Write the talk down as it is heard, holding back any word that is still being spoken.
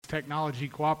technology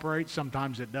cooperates.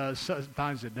 Sometimes it does,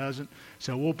 sometimes it doesn't.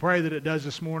 So we'll pray that it does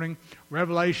this morning.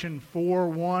 Revelation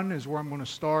 4:1 is where I'm going to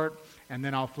start, and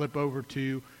then I'll flip over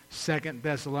to 2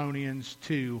 Thessalonians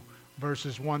 2,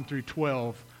 verses 1 through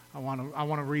 12. I want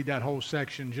to read that whole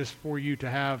section just for you to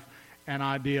have an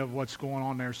idea of what's going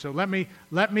on there. So let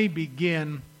me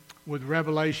begin with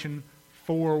Revelation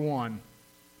 4:1.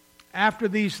 After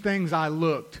these things I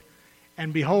looked,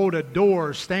 and behold, a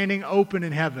door standing open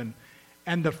in heaven.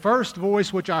 And the first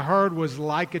voice which I heard was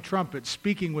like a trumpet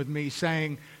speaking with me,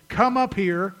 saying, Come up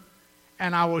here,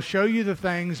 and I will show you the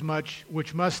things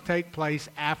which must take place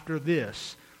after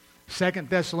this. 2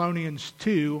 Thessalonians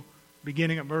 2,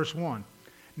 beginning at verse 1.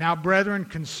 Now, brethren,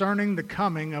 concerning the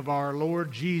coming of our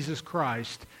Lord Jesus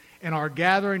Christ and our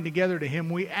gathering together to him,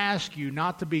 we ask you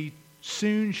not to be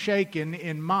soon shaken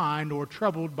in mind or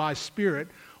troubled by spirit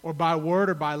or by word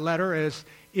or by letter, as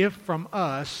if from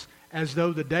us, as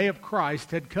though the day of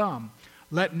Christ had come.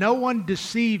 Let no one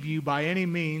deceive you by any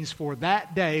means, for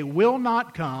that day will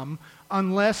not come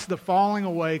unless the falling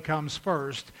away comes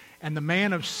first, and the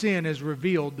man of sin is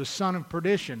revealed, the son of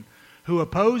perdition, who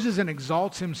opposes and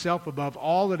exalts himself above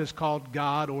all that is called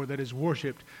God or that is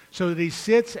worshipped, so that he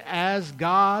sits as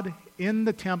God in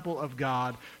the temple of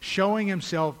God, showing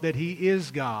himself that he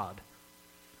is God.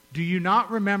 Do you not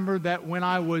remember that when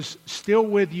I was still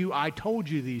with you, I told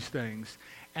you these things?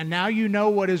 And now you know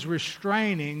what is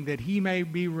restraining, that he may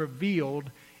be revealed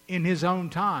in his own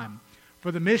time. For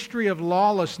the mystery of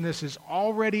lawlessness is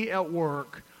already at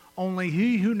work. Only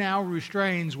he who now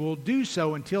restrains will do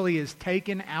so until he is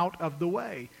taken out of the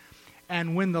way.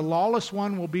 And when the lawless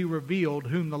one will be revealed,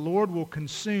 whom the Lord will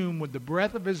consume with the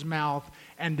breath of his mouth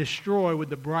and destroy with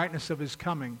the brightness of his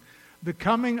coming. The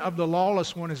coming of the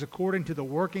lawless one is according to the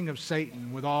working of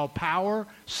Satan, with all power,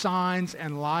 signs,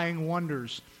 and lying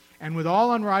wonders, and with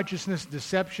all unrighteousness,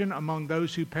 deception among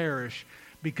those who perish,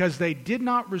 because they did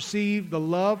not receive the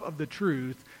love of the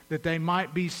truth, that they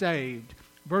might be saved.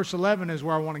 Verse 11 is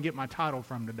where I want to get my title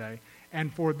from today.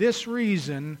 And for this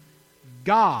reason,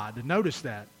 God, notice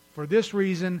that, for this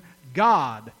reason,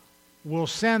 God will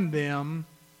send them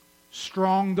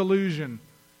strong delusion,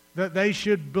 that they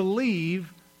should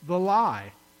believe the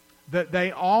lie, that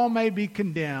they all may be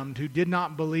condemned who did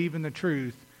not believe in the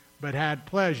truth, but had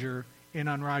pleasure in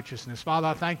unrighteousness. Father,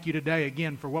 I thank you today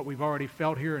again for what we've already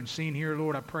felt here and seen here.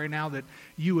 Lord, I pray now that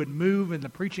you would move in the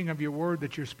preaching of your word,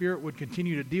 that your Spirit would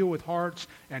continue to deal with hearts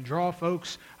and draw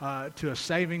folks to a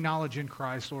saving knowledge in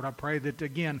Christ. Lord, I pray that,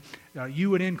 again,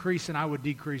 you would increase and I would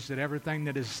decrease, that everything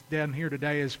that is done here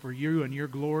today is for you and your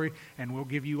glory, and we'll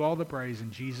give you all the praise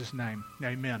in Jesus' name.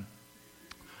 Amen.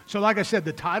 So like I said,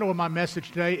 the title of my message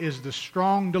today is The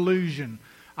Strong Delusion.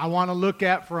 I want to look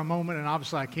at for a moment, and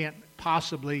obviously I can't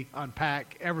possibly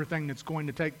unpack everything that's going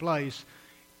to take place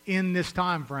in this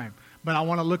time frame. But I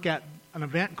want to look at an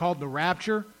event called the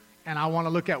rapture, and I want to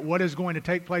look at what is going to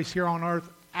take place here on earth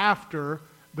after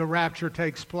the rapture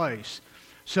takes place.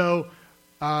 So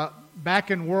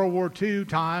back in World War II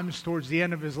times, towards the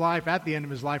end of his life, at the end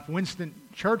of his life, Winston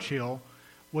Churchill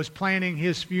was planning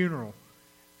his funeral.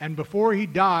 And before he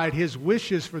died, his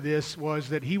wishes for this was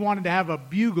that he wanted to have a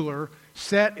bugler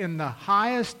set in the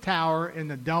highest tower in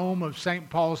the dome of St.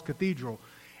 Paul's Cathedral.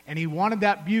 And he wanted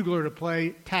that bugler to play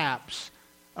taps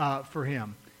for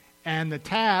him. And the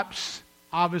taps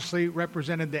obviously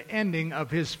represented the ending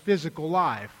of his physical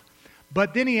life.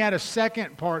 But then he had a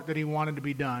second part that he wanted to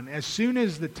be done. As soon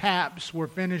as the taps were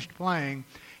finished playing,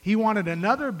 he wanted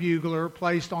another bugler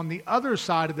placed on the other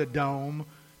side of the dome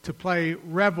to play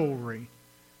revelry.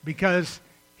 Because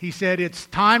he said, it's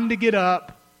time to get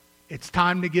up, it's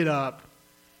time to get up,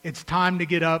 it's time to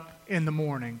get up in the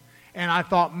morning. And I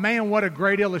thought, man, what a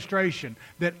great illustration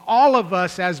that all of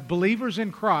us as believers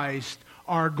in Christ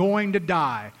are going to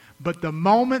die. But the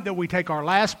moment that we take our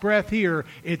last breath here,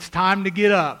 it's time to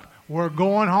get up. We're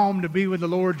going home to be with the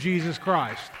Lord Jesus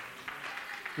Christ.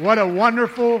 What a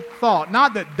wonderful thought.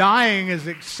 Not that dying is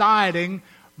exciting,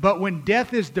 but when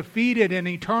death is defeated and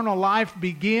eternal life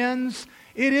begins,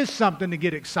 it is something to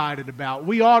get excited about.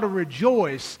 We ought to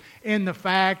rejoice in the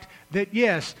fact that,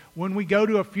 yes, when we go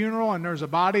to a funeral and there's a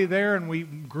body there and we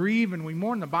grieve and we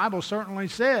mourn, the Bible certainly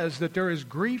says that there is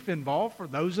grief involved for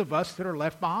those of us that are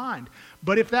left behind.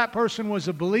 But if that person was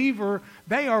a believer,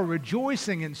 they are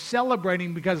rejoicing and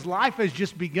celebrating because life has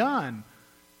just begun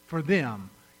for them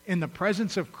in the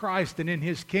presence of Christ and in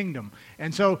His kingdom.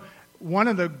 And so one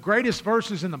of the greatest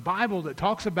verses in the Bible that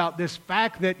talks about this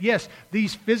fact that, yes,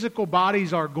 these physical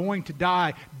bodies are going to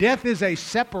die. Death is a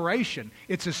separation.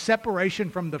 It's a separation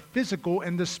from the physical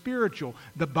and the spiritual.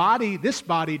 This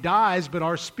body dies, but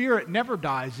our spirit never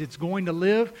dies. It's going to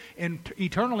live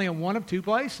eternally in one of two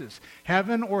places,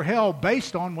 heaven or hell,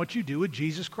 based on what you do with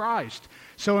Jesus Christ.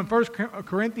 So in 1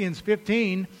 Corinthians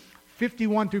 15,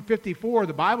 51 through 54,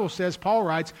 the Bible says, Paul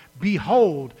writes,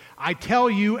 "Behold, I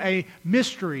tell you a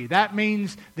mystery." That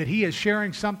means that he is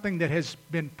sharing something that has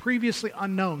been previously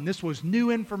unknown. This was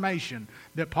new information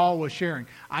that Paul was sharing.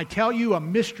 "I tell you a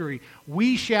mystery.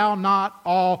 We shall not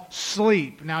all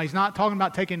sleep." Now, he's not talking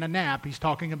about taking a nap. He's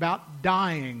talking about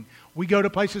dying. We go to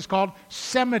places called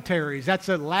cemeteries. That's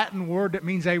a Latin word that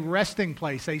means a resting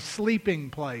place, a sleeping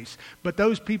place. But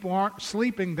those people aren't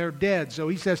sleeping, they're dead. So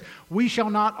he says, we shall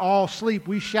not all sleep.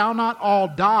 We shall not all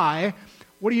die.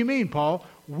 What do you mean, Paul?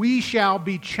 We shall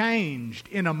be changed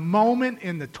in a moment,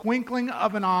 in the twinkling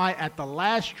of an eye, at the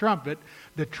last trumpet.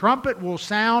 The trumpet will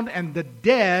sound and the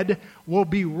dead will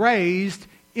be raised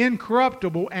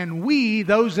incorruptible, and we,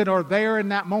 those that are there in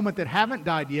that moment that haven't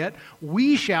died yet,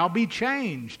 we shall be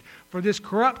changed. For this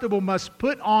corruptible must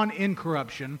put on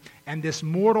incorruption, and this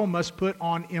mortal must put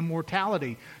on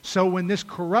immortality. So when this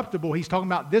corruptible, he's talking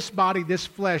about this body, this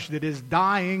flesh that is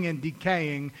dying and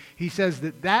decaying, he says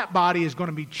that body is going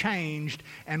to be changed,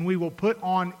 and we will put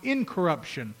on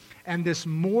incorruption. And this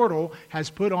mortal has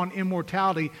put on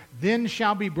immortality. Then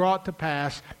shall be brought to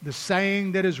pass the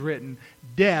saying that is written,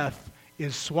 death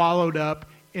is swallowed up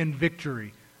in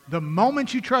victory. The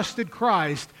moment you trusted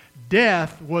Christ,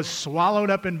 death was swallowed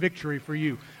up in victory for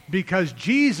you. Because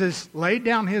Jesus laid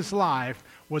down his life,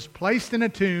 was placed in a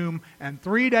tomb, and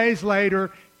 3 days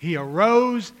later, he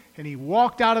arose and he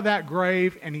walked out of that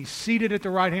grave and he's seated at the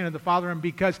right hand of the Father. And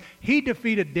because he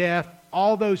defeated death,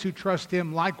 all those who trust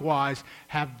him likewise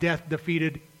have death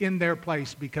defeated in their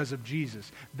place because of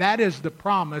Jesus. That is the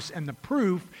promise, and the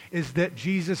proof is that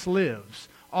Jesus lives.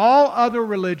 All other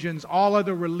religions, all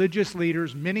other religious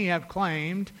leaders, many have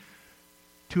claimed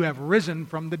to have risen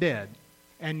from the dead.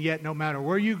 And yet, no matter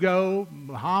where you go,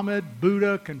 Muhammad,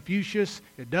 Buddha, Confucius,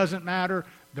 it doesn't matter.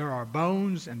 There are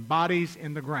bones and bodies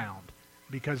in the ground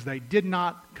because they did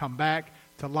not come back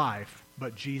to life,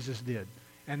 but Jesus did.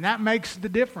 And that makes the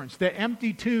difference. The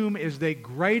empty tomb is the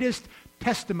greatest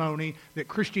testimony that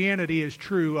Christianity is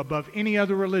true above any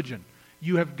other religion.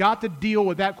 You have got to deal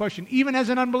with that question. Even as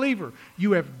an unbeliever,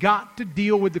 you have got to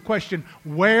deal with the question,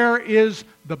 where is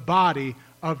the body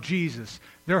of Jesus?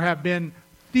 There have been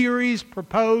theories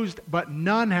proposed, but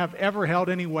none have ever held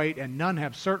any weight, and none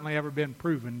have certainly ever been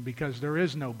proven, because there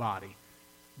is no body.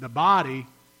 The body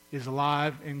is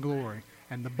alive in glory,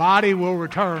 and the body will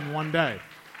return one day.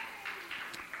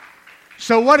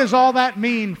 So what does all that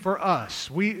mean for us?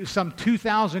 Some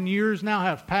 2,000 years now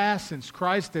have passed since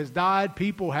Christ has died.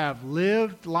 People have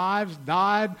lived lives,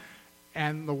 died,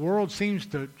 and the world seems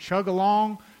to chug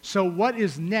along. So what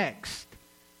is next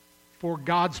for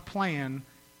God's plan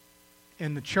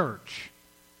in the church?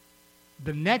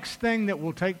 The next thing that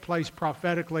will take place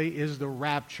prophetically is the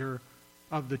rapture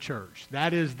of the church.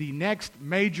 That is the next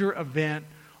major event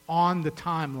on the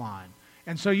timeline.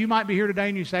 And so you might be here today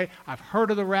and you say, I've heard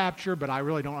of the rapture, but I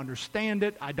really don't understand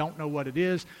it. I don't know what it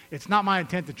is. It's not my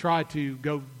intent to try to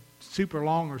go super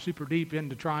long or super deep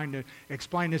into trying to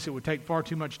explain this. It would take far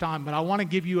too much time. But I want to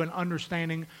give you an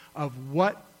understanding of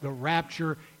what the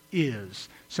rapture is.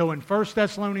 So in 1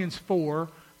 Thessalonians 4,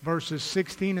 verses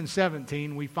 16 and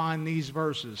 17, we find these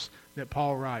verses that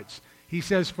Paul writes. He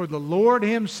says, "For the Lord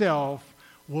himself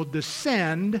will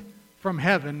descend from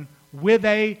heaven with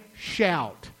a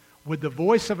shout, with the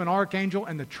voice of an archangel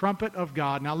and the trumpet of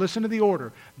God." Now listen to the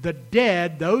order. The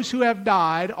dead, those who have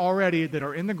died already that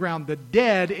are in the ground, the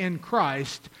dead in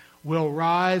Christ will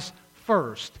rise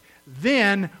first.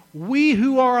 Then we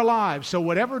who are alive, so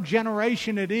whatever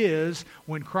generation it is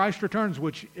when Christ returns,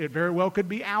 which it very well could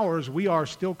be ours, we are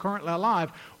still currently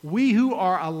alive. We who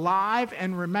are alive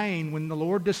and remain when the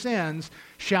Lord descends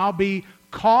shall be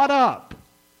caught up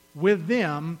with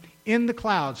them in the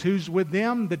clouds. Who's with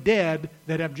them? The dead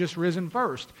that have just risen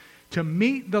first, to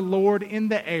meet the Lord in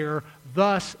the air.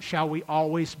 Thus shall we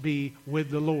always be with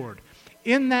the Lord.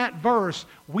 In that verse,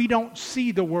 we don't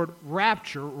see the word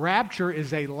rapture. Rapture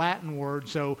is a Latin word,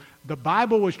 so the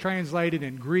Bible was translated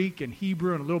in Greek and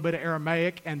Hebrew and a little bit of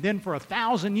Aramaic, and then for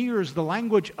 1,000 years, the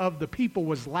language of the people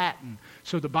was Latin.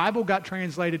 So the Bible got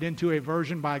translated into a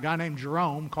version by a guy named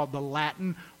Jerome called the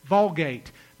Latin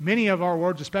Vulgate. many of our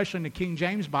words, especially in the King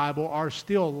James Bible, are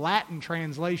still Latin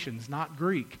translations, not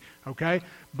Greek, okay?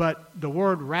 But the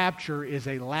word rapture is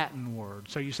a Latin word.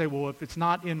 So you say, well, if it's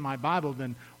not in my Bible,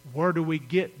 then where do we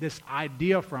get this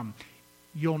idea from?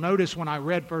 You'll notice when I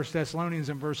read 1 Thessalonians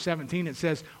in verse 17, it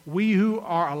says, we who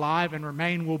are alive and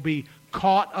remain will be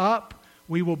caught up.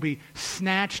 We will be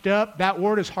snatched up. That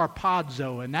word is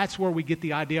harpazo, and that's where we get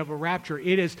the idea of a rapture.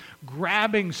 It is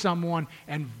grabbing someone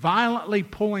and violently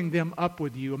pulling them up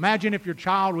with you. Imagine if your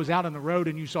child was out on the road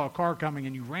and you saw a car coming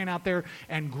and you ran out there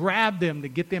and grabbed them to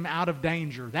get them out of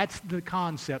danger. That's the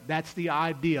concept. That's the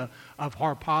idea of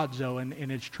harpazo,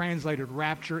 and it's translated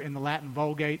rapture in the Latin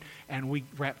Vulgate, and we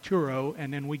rapturo,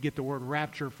 and then we get the word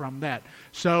rapture from that.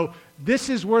 So this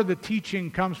is where the teaching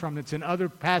comes from. It's in other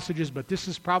passages, but this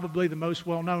is probably the most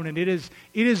well known, and it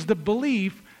is the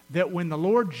belief that when the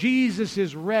Lord Jesus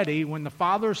is ready, when the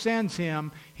Father sends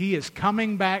Him, He is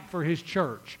coming back for His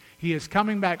church. He is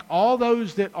coming back. All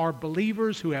those that are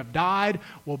believers who have died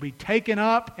will be taken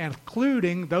up,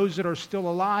 including those that are still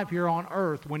alive here on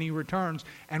earth when He returns,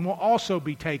 and will also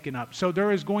be taken up. So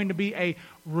there is going to be a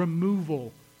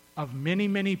removal of many,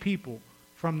 many people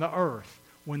from the earth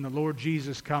when the Lord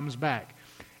Jesus comes back.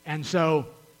 And so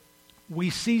we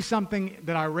see something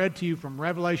that I read to you from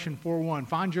Revelation 4:1.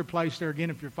 Find your place there again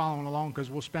if you're following along, because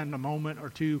we'll spend a moment or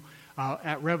two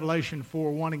at Revelation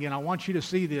 4:1 again. I want you to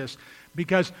see this,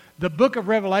 because the book of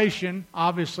Revelation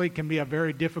obviously can be a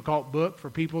very difficult book for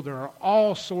people. There are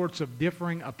all sorts of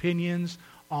differing opinions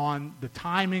on the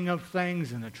timing of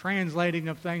things and the translating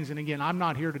of things. And again, I'm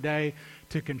not here today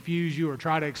to confuse you or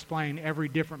try to explain every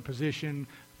different position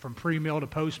from pre-mill to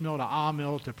post-mill to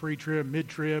ah-mill to pre-trib,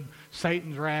 mid-trib,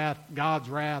 Satan's wrath, God's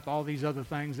wrath, all these other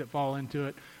things that fall into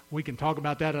it. We can talk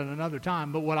about that at another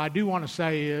time. But what I do want to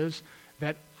say is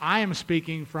that I am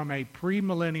speaking from a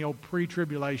premillennial,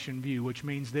 pre-tribulation view, which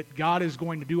means that God is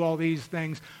going to do all these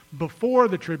things before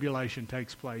the tribulation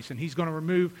takes place. And He's going to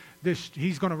remove this,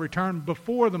 He's going to return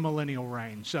before the millennial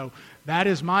reign. So that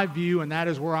is my view, and that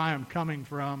is where I am coming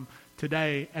from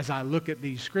today as I look at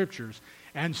these scriptures.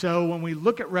 And so when we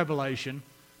look at Revelation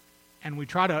and we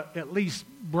try to at least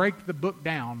break the book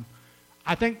down,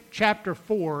 I think chapter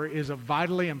 4 is a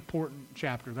vitally important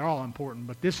chapter. They're all important,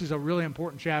 but this is a really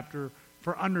important chapter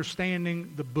for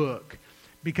understanding the book.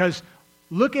 Because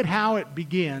look at how it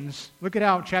begins. Look at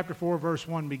how chapter 4 verse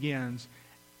 1 begins.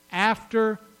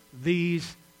 After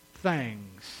these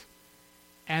things.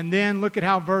 And then look at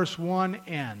how verse 1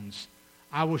 ends.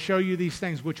 I will show you these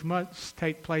things which must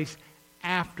take place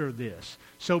after this.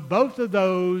 So both of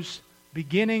those,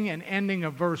 beginning and ending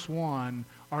of verse 1,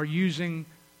 are using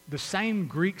the same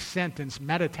Greek sentence,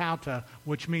 metatauta,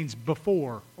 which means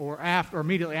before or after, or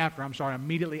immediately after.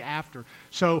 Immediately after.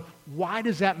 So why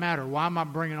does that matter? Why am I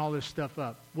bringing all this stuff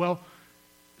up? Well,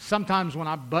 sometimes when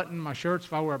I button my shirts,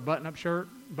 if I wear a button-up shirt,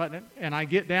 button it, and I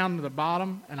get down to the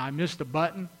bottom and I miss the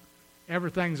button,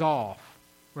 everything's off.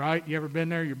 Right? You ever been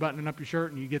there? You're buttoning up your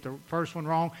shirt and you get the first one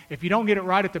wrong. If you don't get it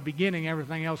right at the beginning,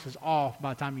 everything else is off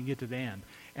by the time you get to the end.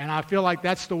 And I feel like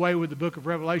that's the way with the book of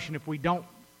Revelation. If we don't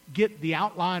get the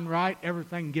outline right,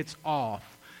 everything gets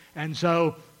off. And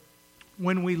so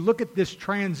when we look at this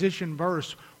transition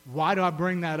verse, why do I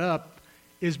bring that up?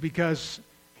 Is because,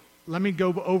 let me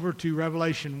go over to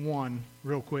Revelation 1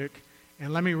 real quick.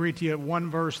 And let me read to you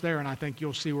one verse there, and I think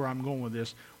you'll see where I'm going with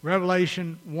this.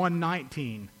 Revelation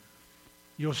 1:19.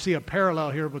 You'll see a parallel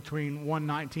here between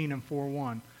 1:19 and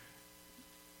 4:1.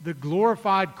 The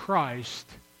glorified Christ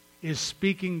is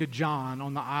speaking to John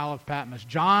on the Isle of Patmos.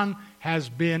 John has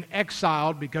been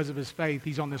exiled because of his faith.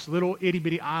 He's on this little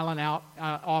itty-bitty island out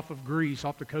off of Greece,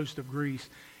 off the coast of Greece,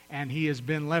 and he has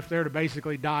been left there to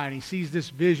basically die. And he sees this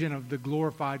vision of the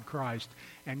glorified Christ,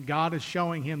 and God is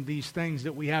showing him these things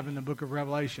that we have in the book of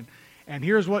Revelation. And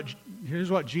here's what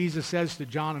Jesus says to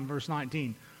John in verse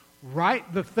 19.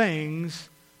 Write the things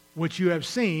which you have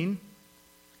seen,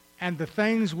 and the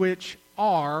things which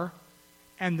are,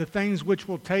 and the things which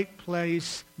will take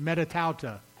place,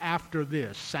 metatauta, after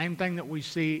this. Same thing that we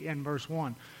see in verse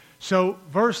 1. So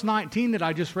verse 19 that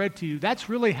I just read to you, that's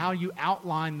really how you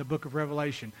outline the book of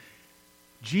Revelation.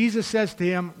 Jesus says to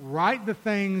him, write the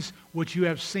things which you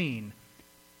have seen.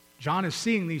 John is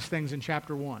seeing these things in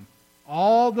chapter 1.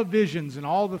 All the visions and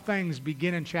all the things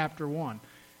begin in chapter 1.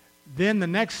 Then the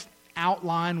next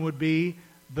outline would be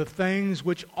the things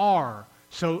which are.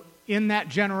 So in that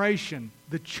generation,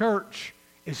 the church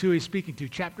is who he's speaking to.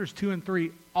 Chapters 2 and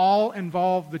 3 all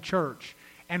involve the church.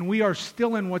 And we are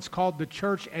still in what's called the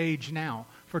church age now.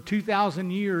 For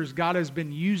 2,000 years, God has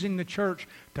been using the church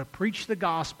to preach the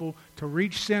gospel, to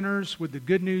reach sinners with the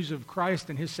good news of Christ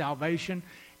and His salvation.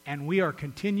 And we are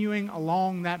continuing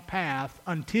along that path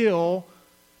until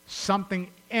something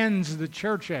ends the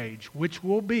church age, which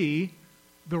will be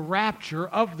the rapture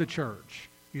of the church.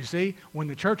 You see, when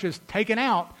the church is taken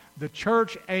out, the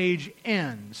church age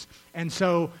ends. And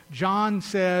so John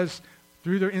says,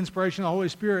 through the inspiration of the Holy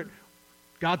Spirit,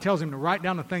 God tells him to write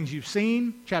down the things you've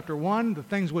seen, chapter 1, the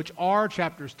things which are,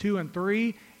 chapters 2 and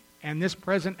 3, and this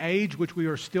present age, which we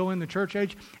are still in the church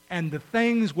age, and the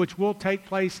things which will take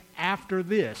place after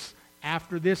this.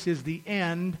 After this is the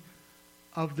end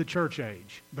of the church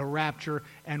age, the rapture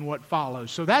and what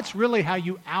follows. So that's really how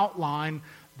you outline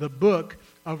the book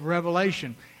of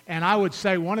Revelation. And I would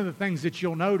say one of the things that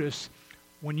you'll notice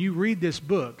when you read this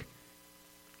book,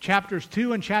 chapters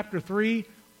 2 and chapter 3,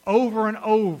 over and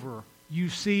over, you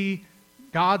see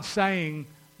God saying,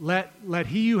 let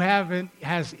he who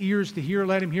has ears to hear,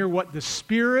 let him hear what the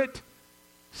Spirit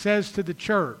says to the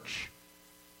church.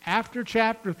 After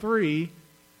chapter 3,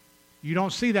 you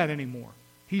don't see that anymore.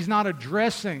 He's not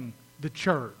addressing the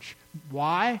church.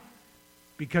 Why?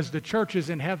 Because the church is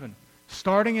in heaven.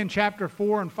 Starting in chapter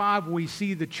 4 and 5, we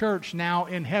see the church now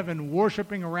in heaven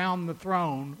worshiping around the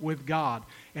throne with God.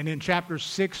 And in chapters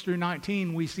 6 through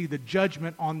 19, we see the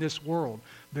judgment on this world.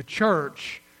 The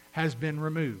church has been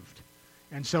removed.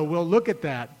 And so we'll look at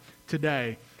that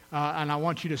today. And I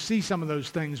want you to see some of those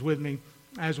things with me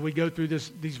as we go through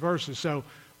these verses. So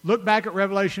look back at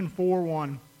Revelation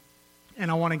 4:1,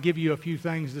 and I want to give you a few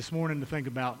things this morning to think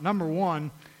about. Number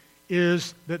one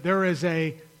is that there is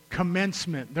a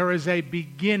commencement. There is a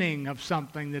beginning of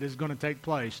something that is going to take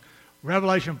place.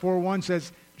 Revelation 4:1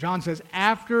 says, John says,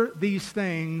 after these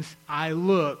things I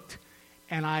looked,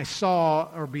 and I saw,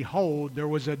 or behold, there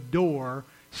was a door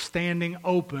standing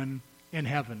open in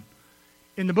heaven.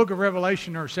 In the book of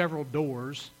Revelation, there are several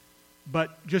doors,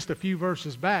 but just a few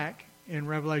verses back, in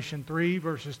Revelation 3,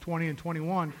 verses 20 and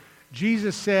 21,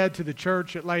 Jesus said to the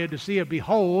church at Laodicea,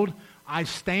 behold, I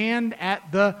stand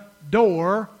at the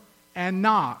door and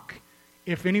knock.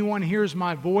 If anyone hears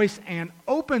my voice and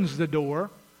opens the door,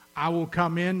 I will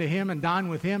come in to him and dine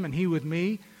with him and he with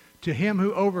me. To him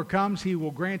who overcomes, he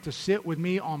will grant to sit with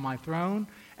me on my throne,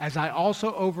 as I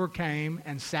also overcame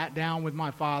and sat down with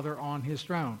my Father on his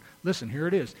throne. Listen, here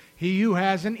it is. He who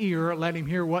has an ear, let him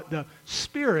hear what the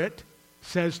Spirit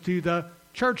says to the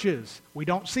churches. We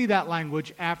don't see that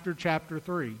language after chapter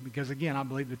 3, because again, I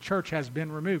believe the church has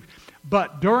been removed.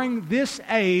 But during this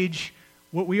age,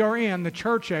 what we are in, the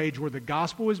church age, where the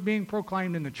gospel is being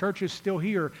proclaimed and the church is still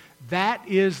here, that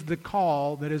is the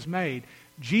call that is made.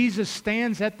 Jesus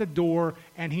stands at the door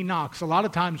and he knocks. A lot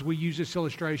of times we use this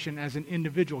illustration as an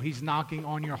individual. He's knocking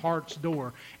on your heart's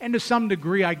door. And to some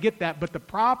degree I get that, but the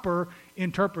proper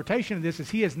interpretation of this is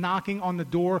he is knocking on the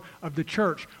door of the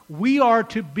church. We are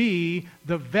to be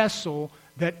the vessel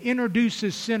that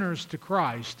introduces sinners to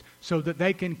Christ so that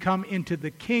they can come into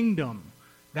the kingdom.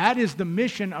 That is the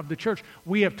mission of the church.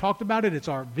 We have talked about it. It's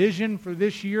our vision for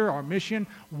this year, our mission,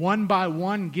 one by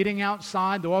one, getting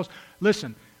outside the walls.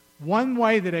 Listen, one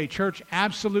way that a church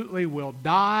absolutely will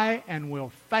die and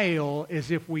will fail is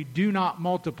if we do not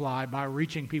multiply by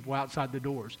reaching people outside the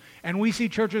doors. And we see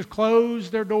churches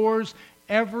close their doors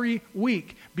every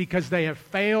week because they have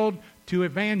failed to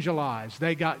evangelize.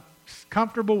 They got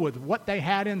comfortable with what they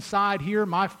had inside here,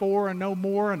 my four and no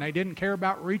more, and they didn't care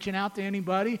about reaching out to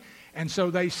anybody. And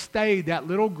so they stayed that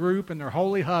little group in their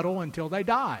holy huddle until they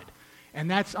died. And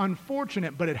that's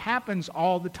unfortunate, but it happens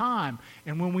all the time.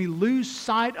 And when we lose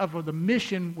sight of the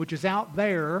mission which is out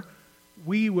there,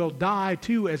 we will die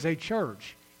too as a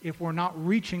church if we're not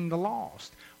reaching the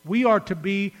lost. We are to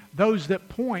be those that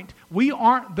point. We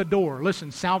aren't the door.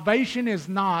 Listen, salvation is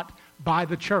not by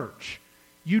the church.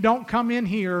 You don't come in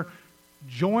here,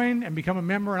 join and become a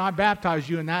member, and I baptize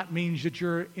you, and that means that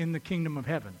you're in the kingdom of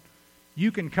heaven.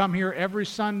 You can come here every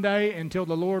Sunday until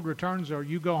the Lord returns, or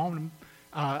you go home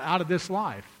out of this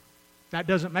life. That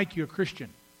doesn't make you a Christian.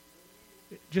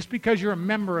 Just because you're a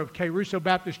member of K-Russo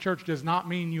Baptist Church does not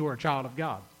mean you are a child of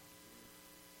God.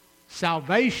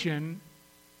 Salvation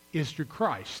is through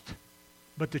Christ.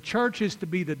 But the church is to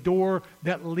be the door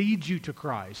that leads you to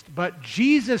Christ. But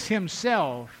Jesus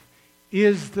himself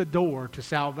is the door to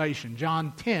salvation.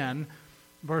 John 10,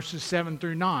 verses 7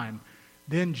 through 9.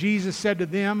 Then Jesus said to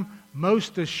them,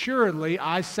 most assuredly,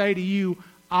 I say to you,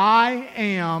 I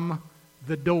am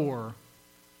the door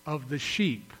of the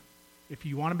sheep. If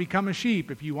you want to become a sheep,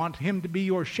 if you want him to be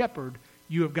your shepherd,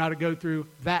 you have got to go through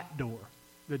that door,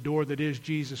 the door that is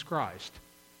Jesus Christ.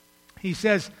 He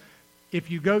says, if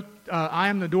you go, I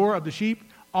am the door of the sheep.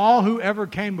 All who ever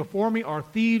came before me are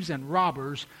thieves and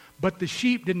robbers, but the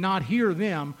sheep did not hear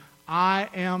them. I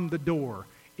am the door.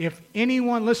 If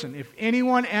anyone, listen, if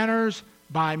anyone enters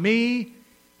By me,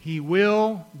 he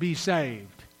will be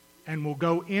saved and will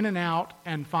go in and out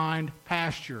and find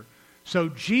pasture. So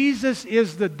Jesus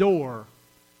is the door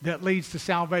that leads to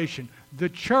salvation. The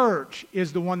church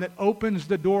is the one that opens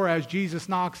the door as Jesus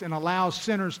knocks and allows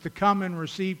sinners to come and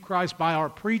receive Christ by our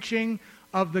preaching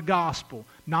of the gospel.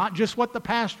 Not just what the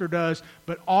pastor does,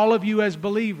 but all of you as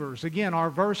believers. Again, our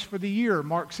verse for the year,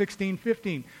 Mark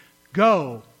 16:15.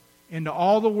 Go into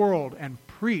all the world and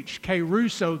preach,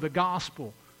 kerusso, the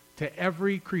gospel, to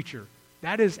every creature.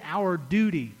 That is our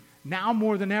duty now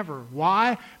more than ever.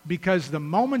 Why? Because the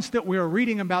moments that we are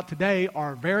reading about today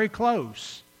are very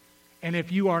close. And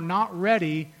if you are not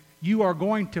ready, you are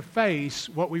going to face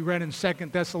what we read in 2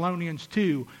 Thessalonians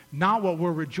 2, not what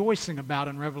we're rejoicing about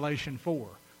in Revelation 4.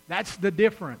 That's the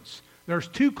difference. There's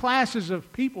two classes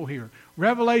of people here.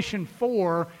 Revelation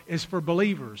 4 is for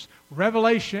believers.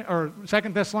 2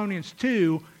 Thessalonians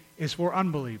 2 is for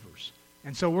unbelievers.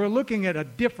 And so we're looking at a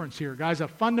difference here, guys, a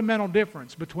fundamental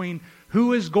difference between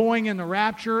who is going in the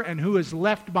rapture and who is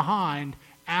left behind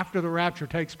after the rapture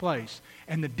takes place.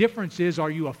 And the difference is, are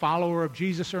you a follower of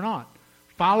Jesus or not?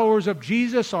 Followers of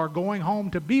Jesus are going home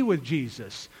to be with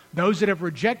Jesus. Those that have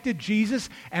rejected Jesus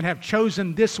and have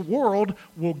chosen this world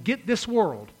will get this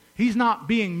world. He's not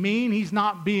being mean. He's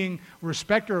not being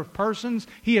respecter of persons.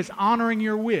 He is honoring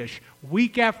your wish.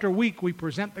 Week after week, we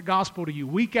present the gospel to you.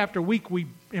 Week after week, we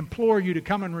implore you to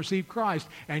come and receive Christ.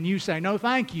 And you say, no,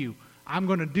 thank you. I'm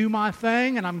going to do my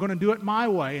thing, and I'm going to do it my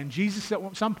way. And Jesus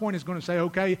at some point is going to say,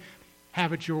 okay,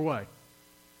 have it your way.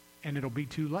 And it'll be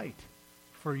too late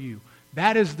for you.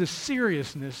 That is the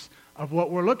seriousness of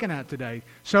what we're looking at today.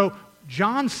 So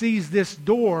John sees this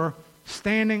door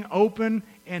standing open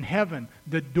in heaven.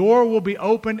 The door will be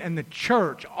opened, and the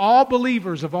church, all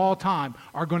believers of all time,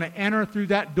 are going to enter through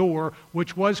that door,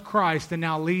 which was Christ, and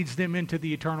now leads them into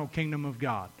the eternal kingdom of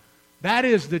God. That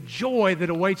is the joy that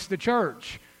awaits the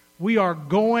church. We are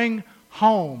going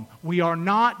home. We are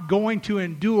not going to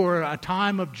endure a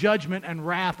time of judgment and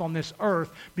wrath on this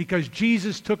earth because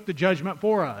Jesus took the judgment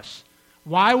for us.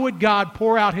 Why would God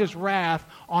pour out His wrath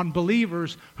on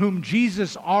believers whom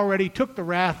Jesus already took the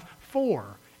wrath for?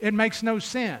 It makes no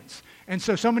sense. And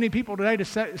so many people today to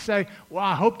say, well,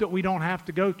 I hope that we don't have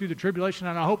to go through the tribulation,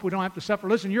 and I hope we don't have to suffer.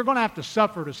 Listen, you're going to have to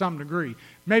suffer to some degree.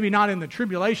 Maybe not in the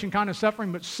tribulation kind of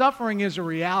suffering, but suffering is a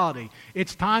reality.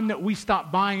 It's time that we stop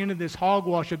buying into this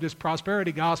hogwash of this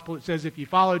prosperity gospel. It says if you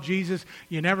follow Jesus,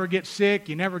 you never get sick,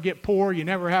 you never get poor, you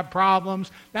never have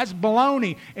problems. That's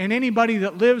baloney. And anybody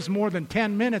that lives more than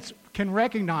 10 minutes can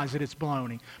recognize that it's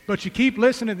baloney. But you keep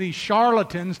listening to these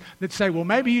charlatans that say, well,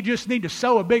 maybe you just need to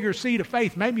sow a bigger seed of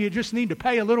faith. Maybe you just need to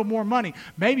pay a little more money.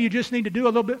 Maybe you just need to do a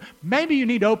little bit. Maybe you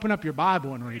need to open up your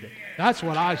Bible and read it. That's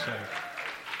what I say.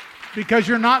 Because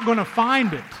you're not going to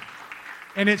find it.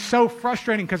 And it's so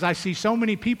frustrating because I see so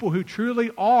many people who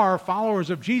truly are followers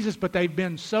of Jesus, but they've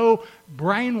been so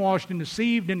brainwashed and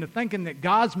deceived into thinking that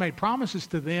God's made promises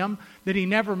to them that He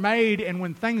never made, and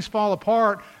when things fall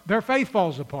apart, their faith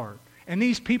falls apart. And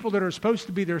these people that are supposed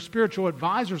to be their spiritual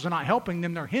advisors are not helping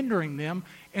them, they're hindering them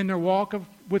in their walk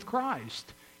with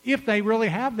Christ, if they really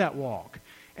have that walk.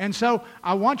 And so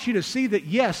I want you to see that,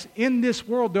 yes, in this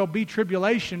world there'll be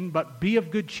tribulation, but be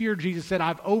of good cheer. Jesus said,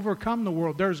 I've overcome the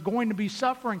world. There's going to be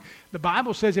suffering. The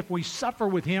Bible says if we suffer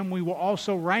with Him, we will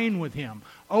also reign with Him.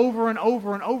 Over and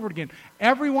over and over again.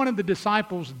 Every one of the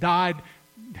disciples died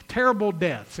terrible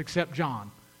deaths except John.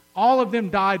 All of them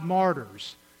died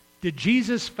martyrs. Did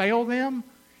Jesus fail them?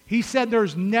 He said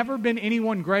there's never been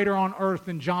anyone greater on earth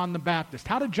than John the Baptist.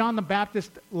 How did John the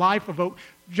Baptist life of...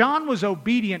 John was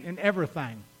obedient in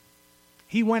everything.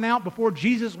 He went out before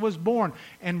Jesus was born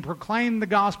and proclaimed the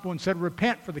gospel and said,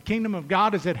 repent, for the kingdom of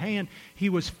God is at hand. He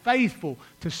was faithful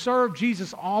to serve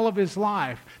Jesus all of his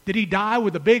life. Did he die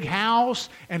with a big house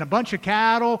and a bunch of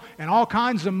cattle and all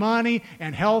kinds of money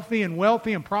and healthy and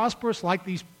wealthy and prosperous like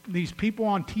these people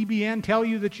on TBN tell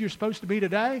you that you're supposed to be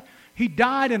today? He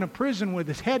died in a prison with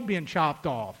his head being chopped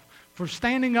off for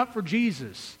standing up for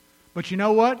Jesus. But you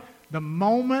know what? The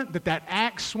moment that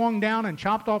axe swung down and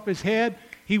chopped off his head,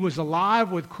 he was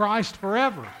alive with Christ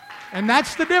forever. And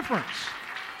that's the difference.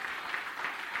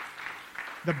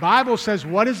 The Bible says,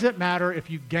 what does it matter if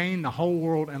you gain the whole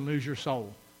world and lose your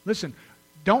soul? Listen,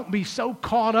 don't be so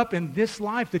caught up in this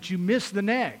life that you miss the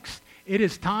next. It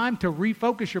is time to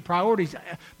refocus your priorities.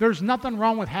 There's nothing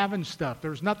wrong with having stuff.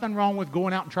 There's nothing wrong with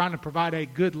going out and trying to provide a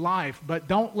good life. But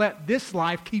don't let this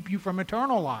life keep you from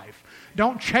eternal life.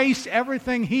 Don't chase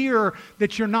everything here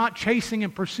that you're not chasing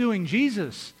and pursuing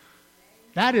Jesus.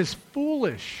 That is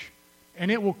foolish. and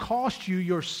it will cost you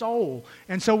your soul.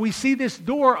 And so we see this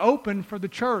door open for the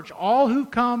church. All who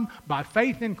come by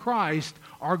faith in Christ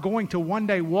are going to one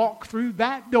day walk through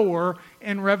that door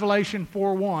in Revelation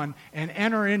 4:1 and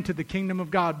enter into the kingdom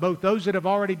of God, both those that have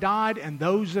already died and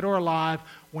those that are alive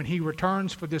when He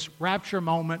returns for this rapture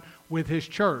moment with His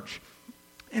church.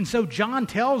 And so John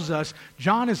tells us,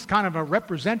 John is kind of a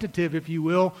representative, if you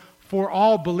will, for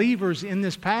all believers in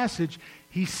this passage.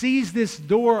 He sees this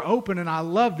door open, and I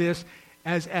love this,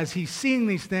 as he's seeing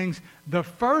these things. The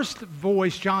first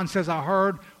voice, John says, I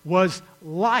heard was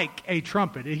like a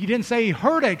trumpet. He didn't say he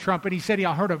heard a trumpet. He said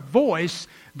I heard a voice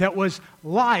that was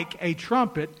like a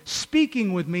trumpet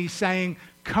speaking with me, saying,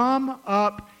 come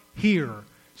up here.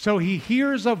 So he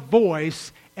hears a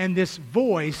voice, and this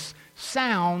voice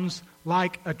sounds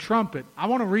like a trumpet. I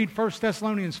want to read 1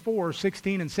 Thessalonians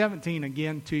 4:16 and 17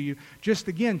 again to you. Just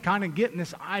again, kind of getting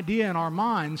this idea in our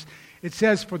minds. It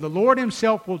says, for the Lord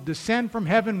Himself will descend from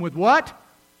heaven with what?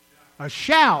 A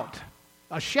shout.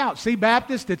 A shout. See,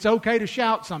 Baptist, it's okay to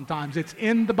shout sometimes. It's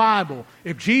in the Bible.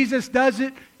 If Jesus does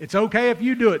it, it's okay if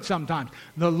you do it sometimes.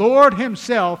 The Lord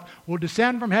Himself will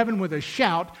descend from heaven with a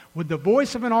shout, with the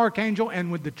voice of an archangel,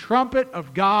 and with the trumpet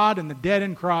of God, and the dead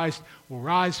in Christ will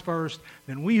rise first.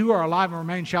 Then we who are alive and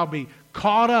remain shall be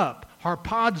caught up.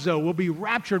 Harpazo, will be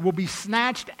raptured, will be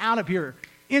snatched out of here.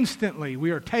 Instantly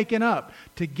we are taken up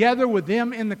together with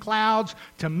them in the clouds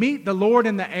to meet the Lord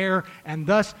in the air, and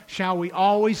thus shall we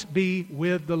always be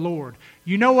with the Lord.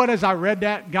 You know what, as I read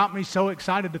that, got me so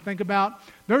excited to think about?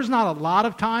 There's not a lot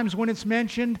of times when it's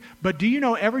mentioned, but do you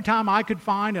know every time I could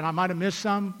find, and I might have missed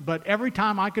some, but every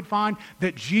time I could find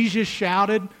that Jesus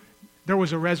shouted, there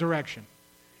was a resurrection.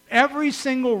 Every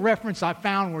single reference I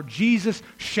found where Jesus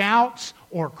shouts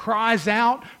or cries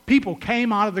out, people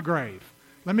came out of the grave.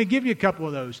 Let me give you a couple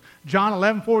of those. John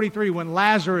 11:43, when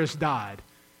Lazarus died,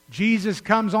 Jesus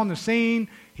comes on the scene.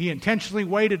 He intentionally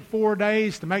waited 4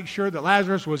 days to make sure that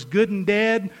Lazarus was good and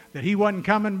dead, that he wasn't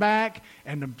coming back.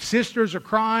 And the sisters are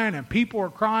crying and people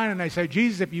are crying, and they say,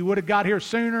 Jesus, if you would have got here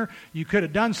sooner, you could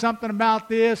have done something about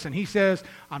this. And He says,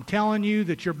 I'm telling you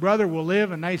that your brother will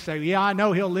live. And they say, yeah, I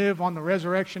know he'll live on the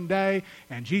resurrection day.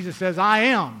 And Jesus says, I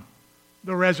am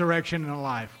the resurrection and the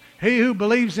life. He who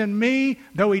believes in me,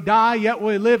 though he die, yet will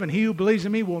he live, and he who believes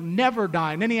in me will never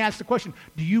die. And then He asks the question,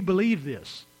 do you believe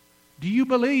this? Do you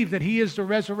believe that He is the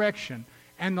resurrection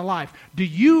and the life? Do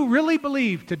you really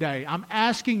believe today? I'm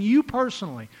asking you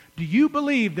personally, do you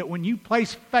believe that when you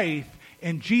place faith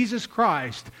in Jesus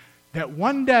Christ, that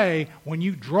one day when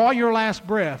you draw your last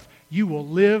breath, you will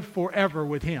live forever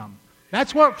with Him?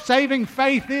 That's what saving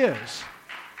faith is.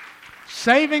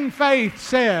 Saving faith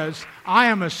says, I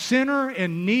am a sinner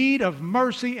in need of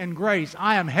mercy and grace.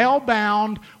 I am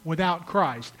hell-bound without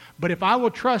Christ. But if I will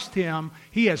trust Him,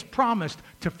 He has promised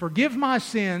to forgive my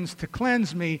sins, to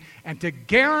cleanse me, and to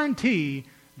guarantee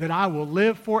that I will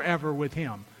live forever with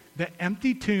Him. The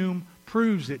empty tomb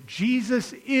proves that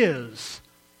Jesus is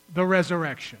the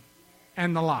resurrection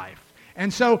and the life.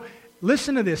 And so,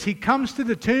 listen to this. He comes to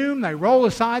the tomb. They roll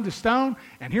aside the stone.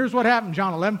 And here's what happened,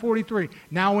 John 11:43.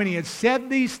 Now when He had said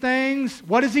these things,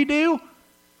 what does He do?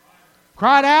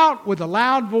 Cried out with a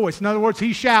loud voice. In other words,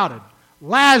 He shouted,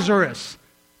 Lazarus,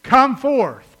 come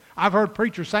forth. I've heard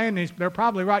preachers saying this. They're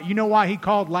probably right. You know why He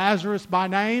called Lazarus by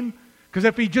name? Because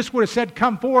if He just would have said,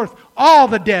 come forth, all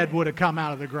the dead would have come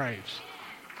out of the graves.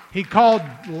 He called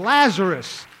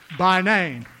Lazarus by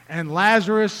name. And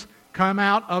Lazarus come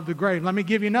out of the grave. Let me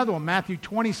give you another one. Matthew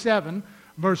 27,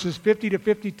 verses 50 to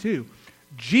 52.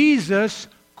 Jesus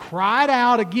cried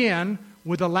out again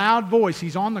with a loud voice.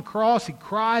 He's on the cross. He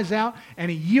cries out, and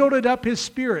He yielded up His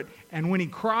spirit. And when He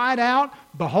cried out,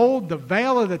 behold, the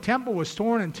veil of the temple was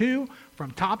torn in two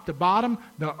from top to bottom.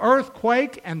 The earth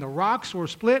quaked, and the rocks were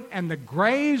split, and the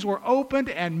graves were opened,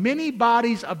 and many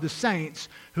bodies of the saints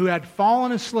who had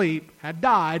fallen asleep, had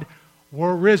died,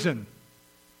 were risen.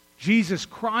 Jesus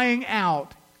crying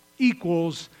out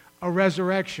equals a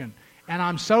resurrection. And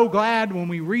I'm so glad when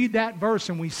we read that verse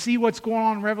and we see what's going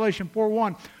on in Revelation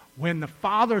 4:1, when the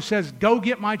Father says, go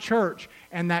get my church,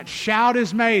 and that shout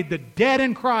is made, the dead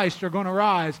in Christ are going to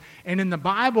rise. And in the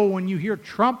Bible, when you hear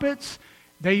trumpets,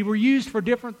 they were used for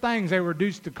different things. They were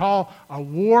used to call a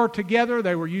war together.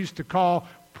 They were used to call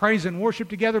praise and worship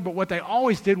together. But what they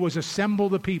always did was assemble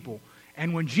the people.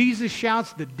 And when Jesus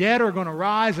shouts, the dead are going to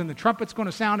rise and the trumpet's going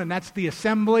to sound, and that's the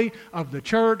assembly of the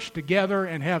church together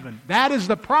in heaven. That is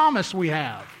the promise we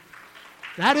have.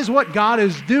 That is what God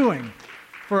is doing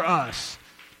for us.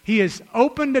 He has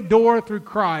opened a door through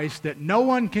Christ that no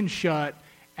one can shut,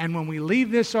 and when we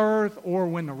leave this earth or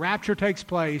when the rapture takes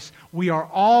place, we are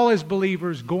all as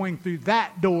believers going through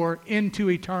that door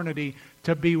into eternity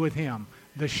to be with him.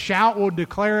 The shout will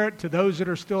declare it to those that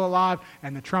are still alive,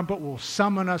 and the trumpet will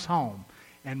summon us home.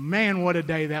 And man, what a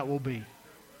day that will be.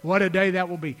 What a day that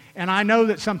will be. And I know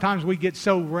that sometimes we get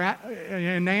so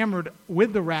enamored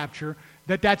with the rapture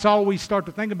that that's all we start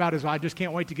to think about is, I just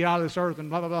can't wait to get out of this earth and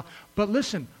blah, blah, blah. But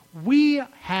listen, we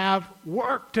have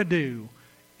work to do.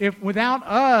 If without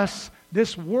us,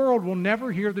 this world will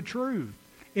never hear the truth.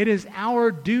 It is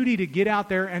our duty to get out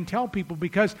there and tell people,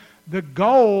 because the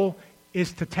goal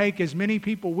is to take as many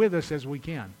people with us as we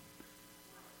can.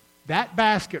 That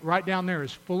basket right down there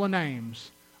is full of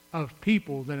names of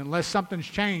people that, unless something's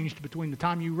changed between the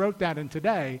time you wrote that and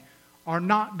today, are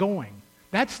not going.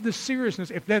 That's the seriousness.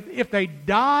 If they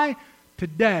die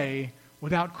today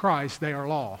without Christ, they are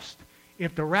lost.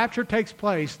 If the rapture takes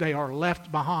place, they are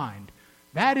left behind.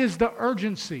 That is the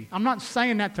urgency. I'm not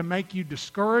saying that to make you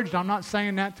discouraged. I'm not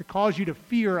saying that to cause you to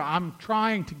fear. I'm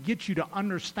trying to get you to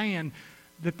understand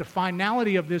that the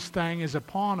finality of this thing is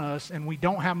upon us and we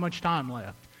don't have much time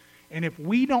left. And if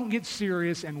we don't get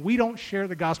serious and we don't share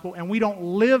the gospel and we don't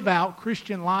live out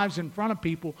Christian lives in front of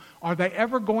people, are they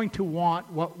ever going to want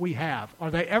what we have?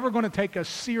 Are they ever going to take us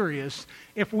serious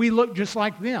if we look just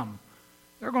like them?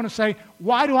 They're going to say,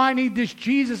 why do I need this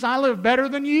Jesus? I live better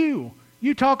than you.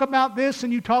 You talk about this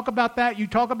and you talk about that. You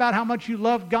talk about how much you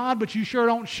love God, but you sure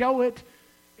don't show it.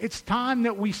 It's time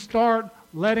that we start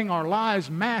letting our lives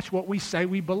match what we say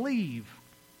we believe.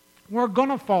 We're going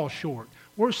to fall short.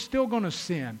 We're still going to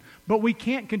sin. But we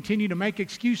can't continue to make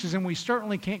excuses, and we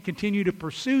certainly can't continue to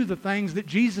pursue the things that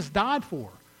Jesus died for.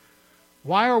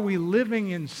 Why are we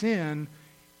living in sin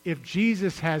if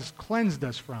Jesus has cleansed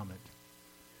us from it?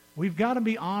 We've got to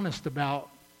be honest about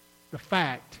the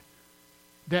fact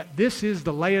that this is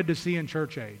the Laodicean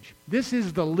church age. This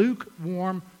is the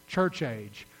lukewarm church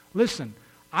age. Listen,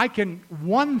 I can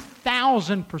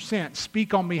 1,000%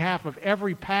 speak on behalf of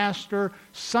every pastor,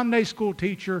 Sunday school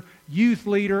teacher, youth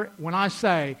leader when I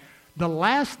say the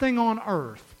last thing on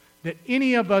earth that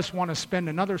any of us want to spend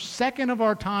another second of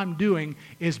our time doing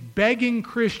is begging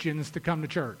Christians to come to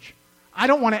church. I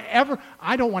don't want to ever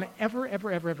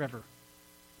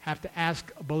have to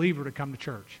ask a believer to come to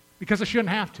church, because I shouldn't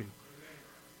have to.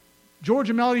 George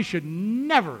and Melody should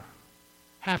never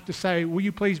have to say, will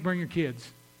you please bring your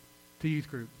kids to youth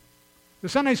group? The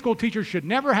Sunday school teacher should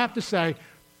never have to say,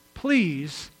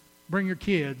 please bring your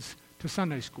kids to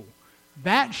Sunday school.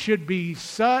 That should be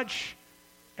such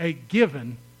a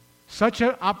given, such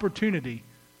an opportunity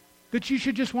that you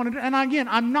should just want to do. And again,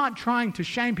 I'm not trying to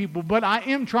shame people, but I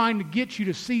am trying to get you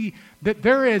to see that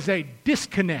there is a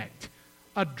disconnect,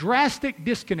 a drastic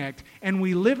disconnect. And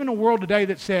we live in a world today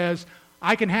that says,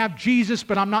 I can have Jesus,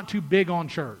 but I'm not too big on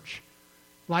church.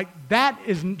 Like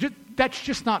that's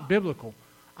just not biblical.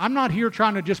 I'm not here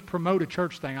trying to just promote a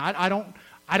church thing. I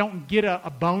don't get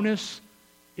a bonus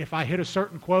if I hit a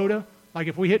certain quota. Like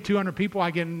if we hit 200 people, I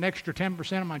get an extra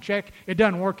 10% of my check. It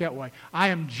doesn't work that way. I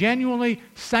am genuinely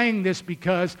saying this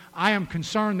because I am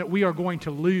concerned that we are going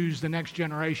to lose the next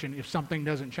generation if something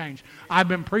doesn't change. I've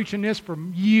been preaching this for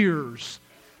years,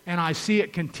 and I see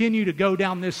it continue to go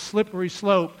down this slippery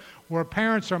slope where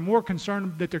parents are more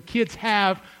concerned that their kids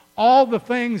have all the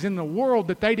things in the world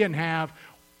that they didn't have,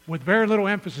 with very little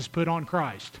emphasis put on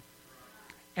Christ.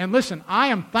 And listen, I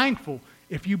am thankful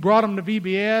if you brought them to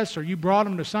VBS or you brought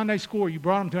them to Sunday school or you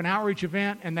brought them to an outreach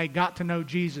event and they got to know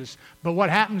Jesus. But what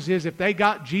happens is if they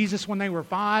got Jesus when they were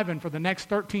 5 and for the next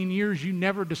 13 years you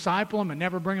never disciple them and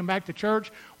never bring them back to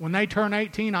church, when they turn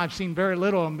 18, I've seen very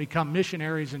little of them become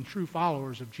missionaries and true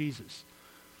followers of Jesus.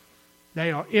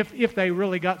 They are, if they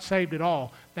really got saved at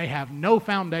all, they have no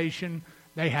foundation,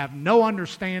 they have no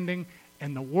understanding,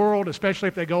 and the world, especially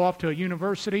if they go off to a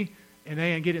university and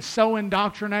they get it so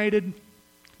indoctrinated,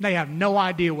 they have no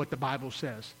idea what the Bible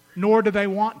says, nor do they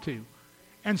want to.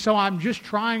 And so I'm just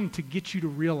trying to get you to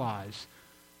realize,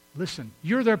 listen,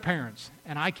 you're their parents,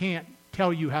 and I can't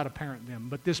tell you how to parent them,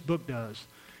 but this book does.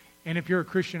 And if you're a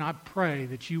Christian, I pray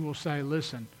that you will say,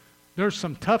 listen, there's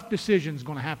some tough decisions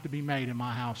going to have to be made in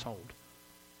my household.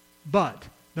 But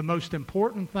the most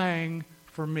important thing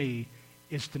for me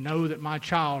is to know that my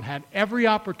child had every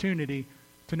opportunity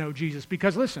to know Jesus.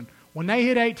 Because listen, when they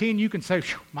hit 18, you can say,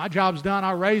 my job's done,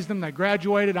 I raised them, they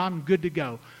graduated, I'm good to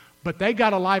go. But they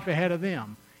got a life ahead of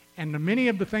them. And many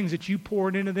of the things that you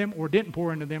poured into them or didn't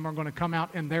pour into them are going to come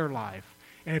out in their life.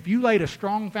 And if you laid a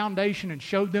strong foundation and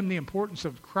showed them the importance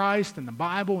of Christ and the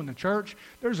Bible and the church,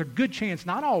 there's a good chance,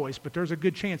 not always, but there's a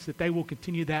good chance that they will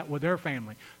continue that with their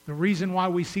family. The reason why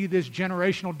we see this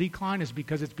generational decline is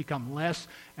because it's become less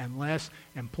and less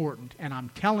important. And I am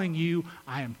telling you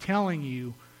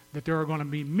that there are going to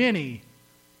be many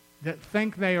that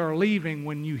think they are leaving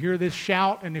when you hear this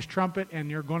shout and this trumpet,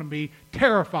 and you're going to be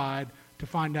terrified to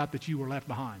find out that you were left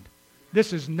behind.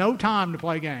 This is no time to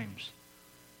play games.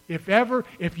 If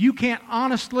you can't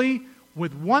honestly,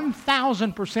 with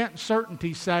 1,000%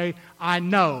 certainty say, I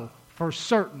know for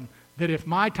certain that if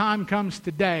my time comes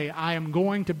today, I am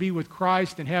going to be with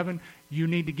Christ in heaven, you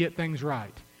need to get things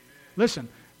right. Listen,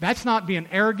 that's not being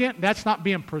arrogant. That's not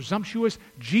being presumptuous.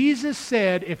 Jesus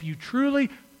said if you truly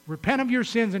repent of your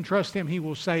sins and trust Him, He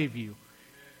will save you.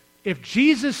 If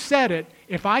Jesus said it,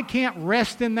 if I can't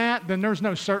rest in that, then there's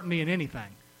no certainty in anything.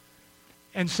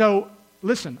 And so,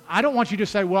 listen, I don't want you to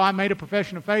say, well, I made a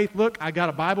profession of faith. Look, I got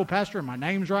a Bible, Pastor, and my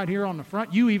name's right here on the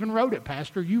front. You even wrote it,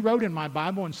 Pastor. You wrote in my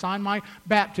Bible and signed my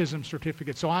baptism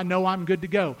certificate, so I know I'm good to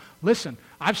go. Listen,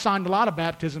 I've signed a lot of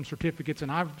baptism certificates,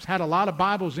 and I've had a lot of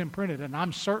Bibles imprinted, and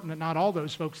I'm certain that not all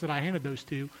those folks that I handed those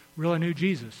to really knew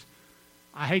Jesus.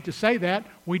 I hate to say that.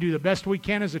 We do the best we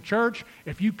can as a church.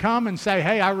 If you come and say,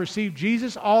 hey, I received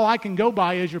Jesus, all I can go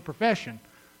by is your profession.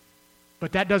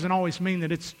 But that doesn't always mean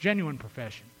that it's genuine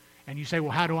profession. And you say,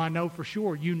 well, how do I know for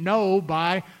sure? You know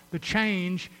by the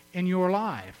change in your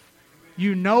life.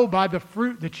 You know by the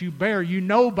fruit that you bear. You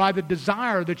know by the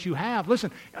desire that you have.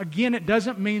 Listen, again, it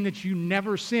doesn't mean that you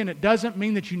never sin. It doesn't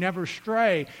mean that you never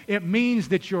stray. It means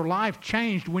that your life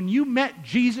changed. When you met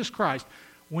Jesus Christ,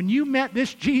 when you met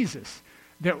this Jesus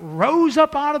that rose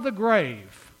up out of the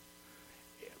grave.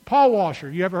 Paul Washer,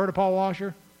 you ever heard of Paul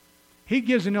Washer? He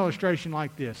gives an illustration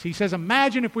like this. He says,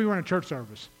 imagine if we were in a church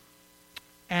service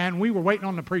and we were waiting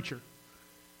on the preacher.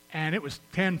 And it was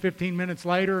 10, 15 minutes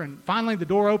later, and finally the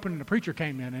door opened and the preacher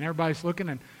came in, and everybody's looking,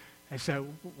 and they said,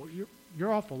 well,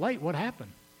 you're awful late. What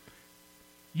happened?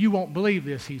 You won't believe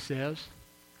this, he says.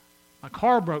 My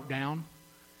car broke down,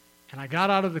 and I got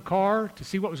out of the car to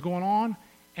see what was going on,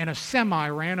 and a semi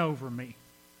ran over me.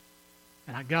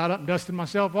 And I got up and dusted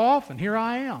myself off, and here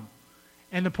I am.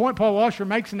 And the point Paul Washer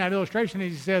makes in that illustration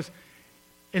is he says,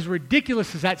 as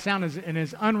ridiculous as that sounds and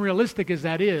as unrealistic as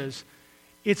that is,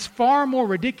 it's far more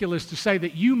ridiculous to say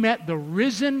that you met the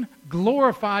risen,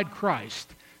 glorified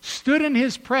Christ, stood in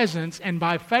His presence, and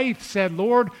by faith said,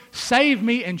 Lord, save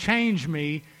me and change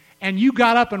me, and you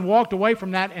got up and walked away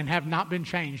from that and have not been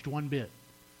changed one bit.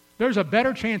 There's a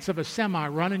better chance of a semi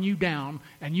running you down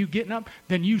and you getting up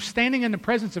than you standing in the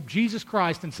presence of Jesus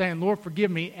Christ and saying, Lord, forgive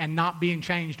me, and not being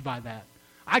changed by that.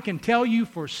 I can tell you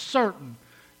for certain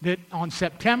that on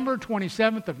September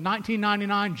 27th of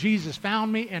 1999, Jesus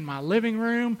found me in my living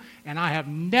room, and I have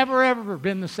never, ever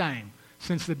been the same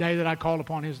since the day that I called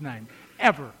upon His name.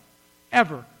 Ever,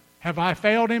 ever. Have I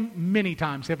failed Him? Many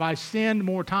times. Have I sinned?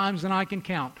 More times than I can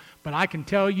count. But I can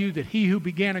tell you that He who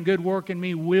began a good work in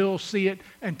me will see it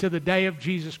until the day of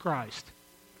Jesus Christ.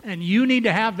 And you need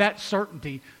to have that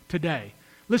certainty today.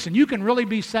 Listen, you can really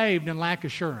be saved and lack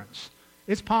assurance.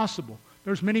 It's possible.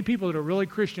 There's many people that are really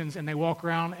Christians, and they walk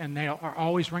around and they are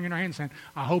always wringing their hands saying,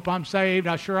 I hope I'm saved.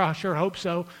 I sure hope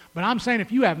so. But I'm saying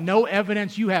if you have no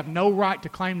evidence, you have no right to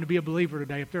claim to be a believer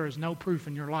today if there is no proof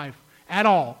in your life at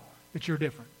all that you're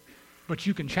different. But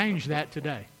you can change that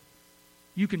today.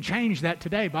 You can change that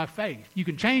today by faith. You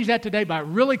can change that today by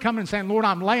really coming and saying, Lord,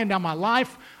 I'm laying down my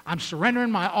life. I'm surrendering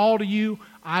my all to you.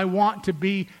 I want to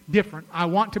be different. I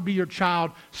want to be your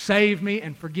child. Save me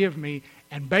and forgive me.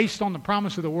 And based on the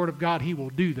promise of the Word of God, He will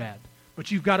do that.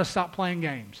 But you've got to stop playing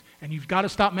games. And you've got to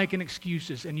stop making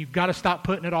excuses. And you've got to stop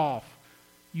putting it off.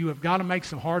 You have got to make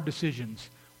some hard decisions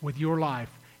with your life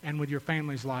and with your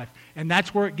family's life. And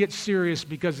that's where it gets serious,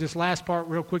 because this last part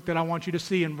real quick that I want you to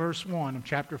see in verse 1 of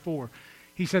chapter 4.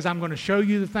 He says, I'm going to show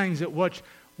you the things that which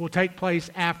will take place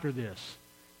after this.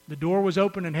 The door was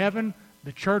opened in heaven,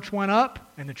 the church went up,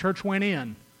 and the church went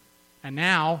in. And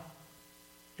now,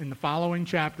 in the following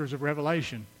chapters of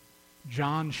Revelation,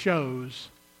 Jesus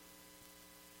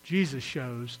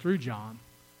shows through John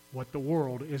what the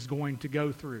world is going to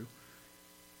go through.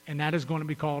 And that is going to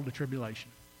be called the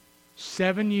tribulation.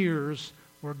 7 years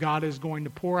where God is going to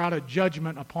pour out a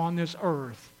judgment upon this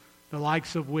earth, the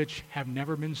likes of which have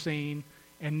never been seen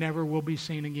and never will be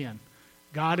seen again.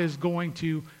 God is going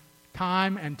to,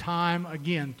 time and time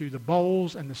again, through the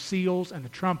bowls and the seals and the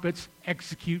trumpets,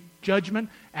 execute judgment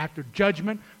after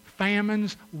judgment,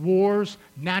 famines, wars,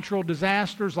 natural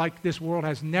disasters like this world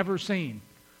has never seen.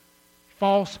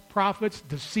 False prophets,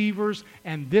 deceivers,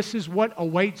 and this is what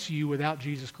awaits you without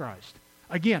Jesus Christ.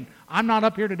 Again, I'm not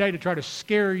up here today to try to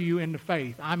scare you into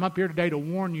faith. I'm up here today to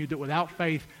warn you that without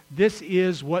faith, this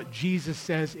is what Jesus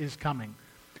says is coming.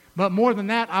 But more than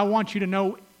that, I want you to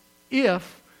know,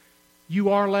 if you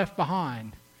are left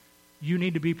behind, you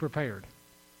need to be prepared.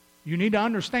 You need to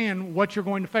understand what you're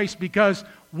going to face, because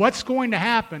what's going to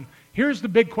happen, Here's the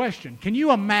big question. Can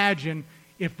you imagine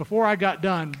if before I got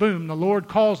done, boom, the Lord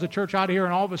calls the church out of here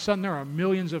and all of a sudden there are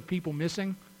millions of people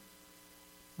missing?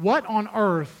 What on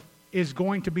earth is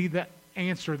going to be the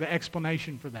answer, the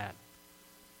explanation for that?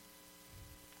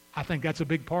 I think that's a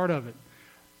big part of it.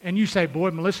 And you say,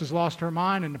 boy, Melissa's lost her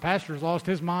mind and the pastor's lost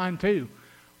his mind too.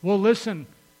 Well, listen,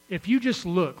 if you just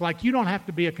look, like you don't have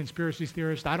to be a conspiracy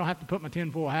theorist. I don't have to put my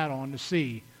tinfoil hat on to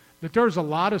see that there's a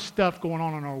lot of stuff going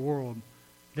on in our world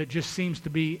that just seems to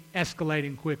be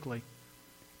escalating quickly.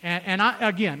 And I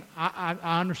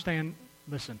understand,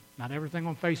 listen, not everything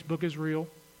on Facebook is real.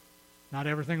 Not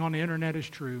everything on the internet is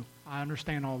true. I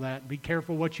understand all that. Be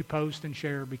careful what you post and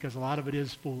share because a lot of it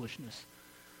is foolishness.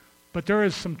 But there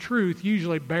is some truth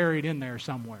usually buried in there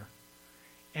somewhere.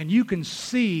 And you can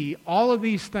see all of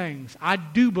these things. I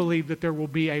do believe that there will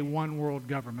be a one world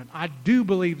government. I do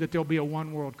believe that there will be a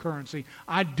one world currency.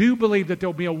 I do believe that there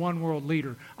will be a one world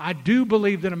leader. I do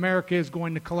believe that America is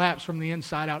going to collapse from the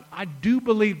inside out. I do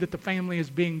believe that the family is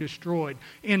being destroyed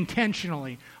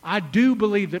intentionally. I do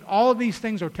believe that all of these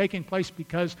things are taking place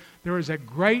because there is a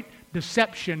great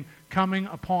deception coming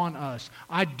upon us.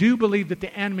 I do believe that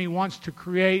the enemy wants to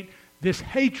create this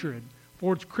hatred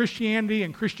towards Christianity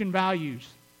and Christian values,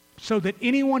 so that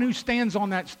anyone who stands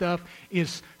on that stuff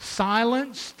is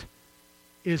silenced,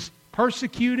 is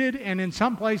persecuted, and in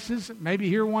some places, maybe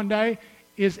here one day,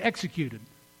 is executed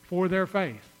for their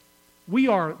faith. We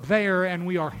are there and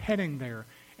we are heading there.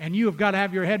 And you have got to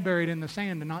have your head buried in the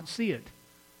sand to not see it.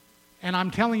 And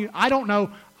I'm telling you, I don't know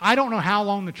how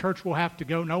long the church will have to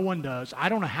go. No one does. I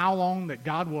don't know how long that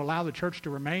God will allow the church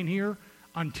to remain here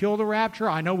until the rapture.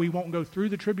 I know we won't go through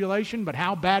the tribulation, but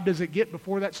how bad does it get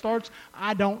before that starts?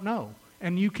 I don't know.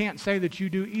 And you can't say that you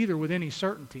do either with any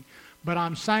certainty. But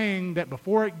I'm saying that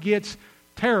before it gets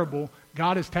terrible,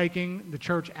 God is taking the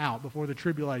church out before the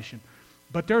tribulation.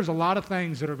 But there's a lot of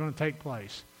things that are going to take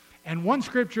place. And one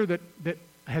scripture that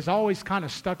has always kind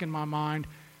of stuck in my mind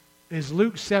is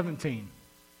Luke 17.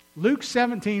 Luke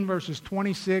 17 verses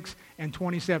 26 and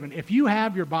 27. If you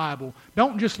have your Bible,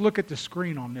 don't just look at the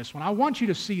screen on this one. I want you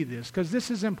to see this because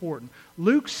this is important.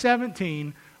 Luke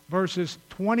 17 verses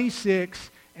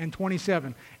 26 and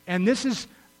 27. And this is,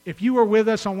 if you were with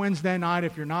us on Wednesday night,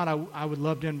 if you're not, I would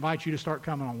love to invite you to start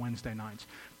coming on Wednesday nights.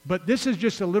 But this is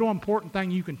just a little important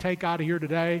thing you can take out of here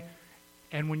today.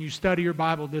 And when you study your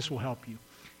Bible, this will help you.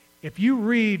 If you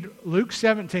read Luke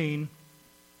 17,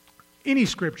 any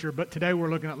scripture, but today we're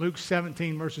looking at Luke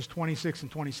 17 verses 26 and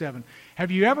 27.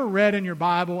 Have you ever read in your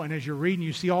Bible and as you're reading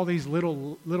you see all these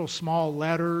little small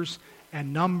letters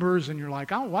and numbers and you're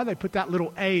like, oh, why they put that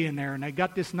little A in there and they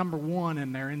got this number 1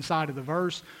 in there inside of the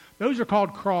verse? Those are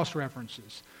called cross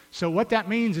references. So what that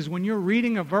means is when you're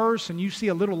reading a verse and you see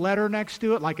a little letter next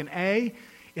to it like an A,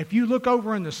 if you look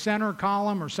over in the center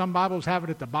column, or some Bibles have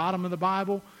it at the bottom of the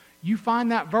Bible, you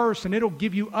find that verse and it'll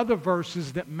give you other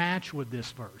verses that match with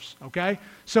this verse, okay?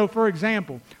 So for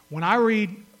example, when I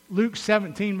read Luke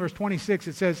 17 verse 26,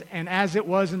 it says, and as it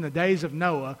was in the days of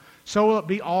Noah, so will it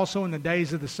be also in the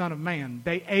days of the Son of Man.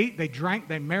 They ate, they drank,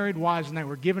 they married wives, and they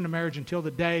were given to marriage until the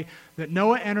day that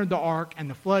Noah entered the ark and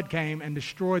the flood came and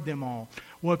destroyed them all.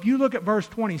 Well, if you look at verse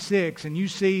 26 and you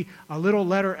see a little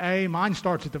letter A, mine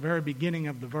starts at the very beginning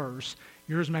of the verse.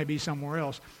 Yours may be somewhere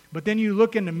else. But then you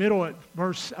look in the middle at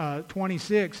verse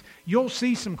 26, you'll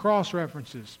see some cross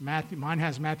references. Mine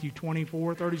has Matthew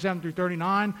 24, 37 through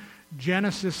 39,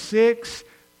 Genesis 6,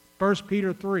 1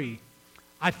 Peter 3.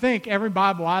 I think every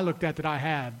Bible I looked at that I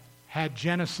had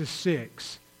Genesis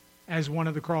 6 as one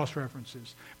of the cross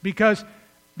references. Because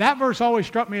that verse always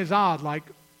struck me as odd, like,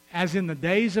 as in the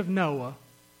days of Noah,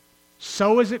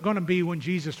 so is it going to be when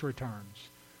Jesus returns.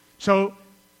 So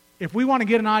if we want to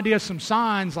get an idea of some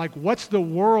signs, like what's the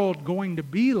world going to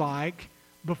be like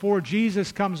before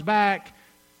Jesus comes back,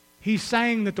 he's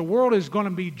saying that the world is going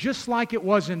to be just like it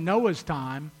was in Noah's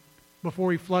time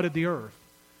before he flooded the earth.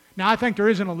 Now, I think there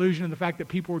is an illusion of the fact that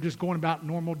people were just going about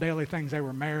normal daily things. They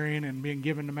were marrying and being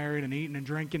given to marry and eating and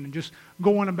drinking and just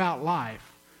going about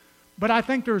life. But I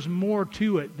think there's more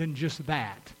to it than just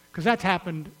that, because that's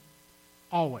happened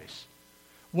always.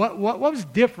 What was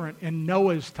different in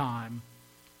Noah's time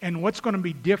and what's going to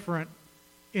be different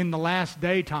in the last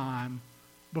day time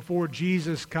before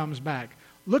Jesus comes back?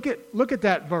 Look at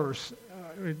that verse.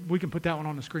 We can put that one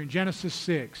on the screen. Genesis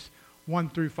 6, 1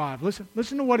 through 5.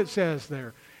 Listen to what it says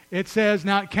there. It says,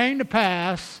 now it came to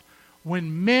pass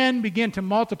when men began to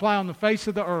multiply on the face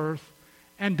of the earth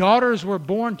and daughters were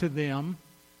born to them,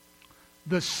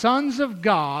 the sons of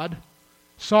God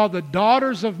saw the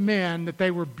daughters of men that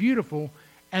they were beautiful,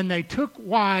 and they took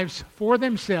wives for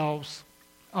themselves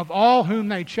of all whom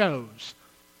they chose.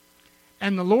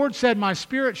 And the Lord said, my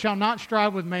spirit shall not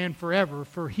strive with man forever,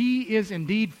 for he is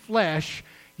indeed flesh,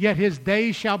 yet his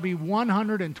days shall be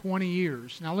 120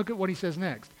 years. Now look at what he says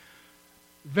next.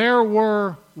 There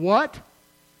were what?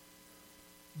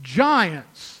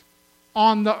 Giants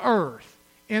on the earth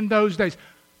in those days.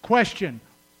 Question,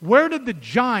 where did the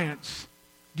giants,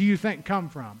 do you think, come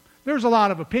from? There's a lot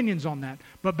of opinions on that.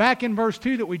 But back in verse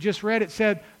 2 that we just read, it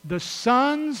said, the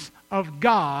sons of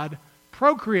God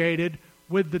procreated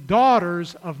with the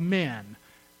daughters of men.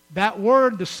 That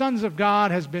word, the sons of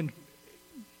God, has been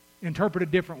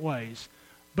interpreted different ways.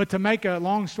 But to make a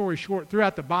long story short,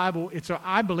 throughout the Bible,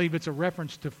 I believe it's a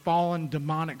reference to fallen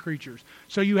demonic creatures.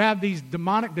 So you have these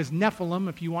demonic, this Nephilim,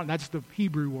 if you want, that's the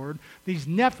Hebrew word. These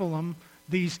Nephilim,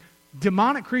 these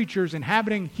demonic creatures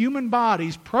inhabiting human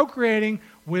bodies, procreating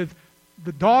with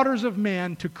the daughters of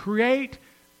men to create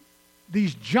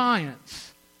these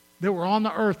giants that were on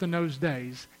the earth in those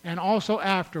days and also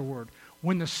afterward.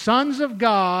 When the sons of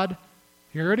God,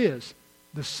 here it is,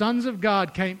 the sons of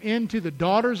God came into the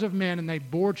daughters of men and they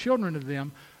bore children to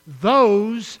them,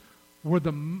 those were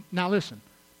the, now listen,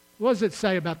 what does it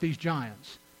say about these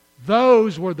giants?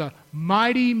 Those were the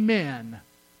mighty men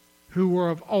who were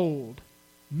of old,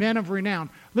 men of renown.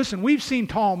 Listen, we've seen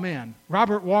tall men.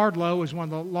 Robert Wardlow is one of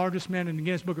the largest men in the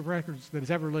Guinness Book of Records that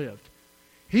has ever lived.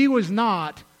 He was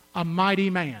not a mighty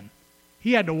man.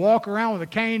 He had to walk around with a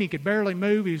cane. He could barely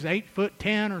move. He was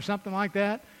 8'10" or something like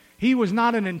that. He was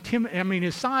not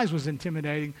his size was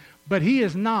intimidating, but he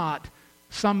is not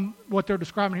what they're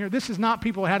describing here. This is not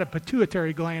people who had a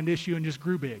pituitary gland issue and just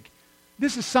grew big.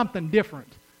 This is something different.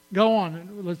 Go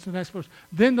on. Let's the next verse.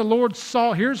 Then the Lord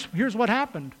saw, here's what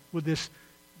happened with this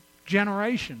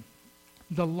generation.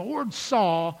 The Lord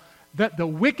saw that the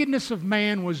wickedness of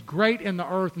man was great in the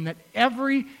earth, and that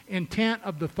every intent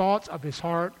of the thoughts of his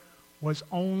heart was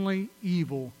only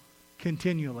evil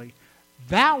continually.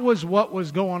 That was what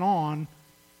was going on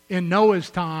in Noah's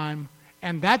time,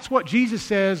 and that's what Jesus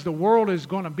says the world is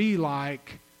going to be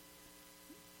like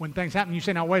when things happen. You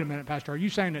say, now wait a minute, Pastor, are you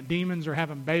saying that demons are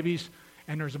having babies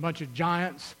and there's a bunch of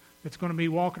giants that's going to be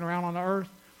walking around on the earth?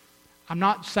 I'm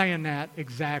not saying that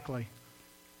exactly.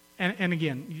 And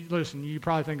again, listen, you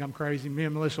probably think I'm crazy. Me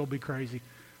and Melissa will be crazy.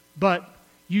 But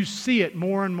you see it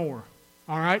more and more.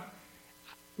 All right?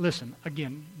 Listen,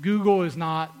 again, Google is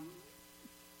not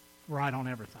right on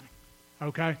everything.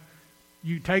 Okay?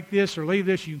 You take this or leave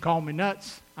this, you can call me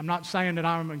nuts. I'm not saying that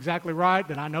I'm exactly right,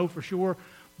 that I know for sure.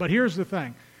 But here's the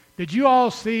thing. Did you all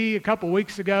see a couple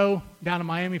weeks ago down in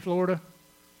Miami, Florida,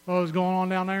 what was going on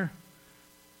down there?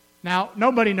 Now,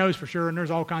 nobody knows for sure, and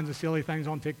there's all kinds of silly things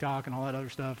on TikTok and all that other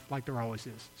stuff, like there always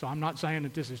is. So I'm not saying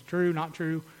that this is true, not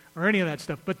true, or any of that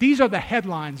stuff. But these are the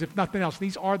headlines, if nothing else.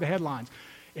 These are the headlines.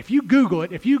 If you Google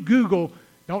it,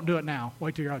 don't do it now.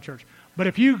 Wait till you're out of church. But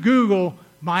if you Google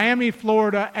Miami,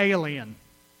 Florida alien,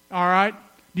 all right,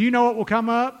 do you know what will come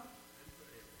up?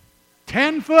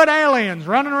 10-foot aliens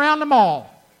running around the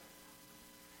mall.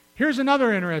 Here's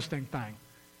another interesting thing.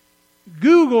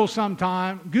 Google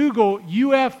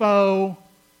UFO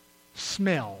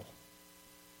smell.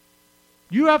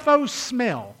 UFO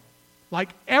smell. Like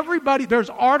everybody, there's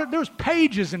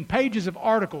pages and pages of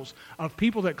articles of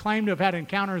people that claim to have had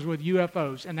encounters with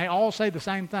UFOs, and they all say the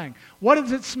same thing. What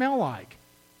does it smell like?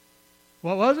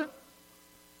 What was it?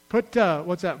 Put,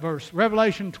 what's that verse?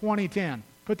 Revelation 20:10.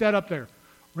 Put that up there.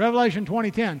 Revelation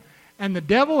 20:10. And the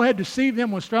devil had deceived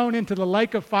them, was thrown into the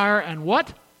lake of fire, and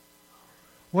what?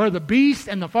 Where the beast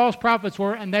and the false prophets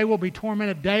were, and they will be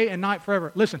tormented day and night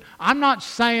forever. Listen, I'm not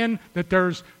saying that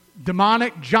there's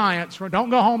demonic giants. Don't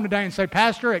go home today and say,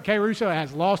 Pastor at K. Russo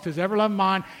has lost his ever-loving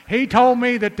mind. He told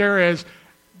me that there is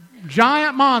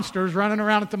giant monsters running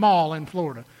around at the mall in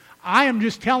Florida. I am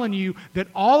just telling you that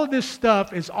all of this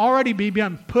stuff is already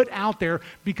being put out there,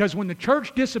 because when the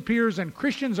church disappears and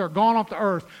Christians are gone off the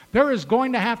earth, there is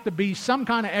going to have to be some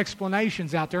kind of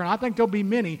explanations out there, and I think there'll be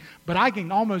many, but I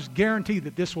can almost guarantee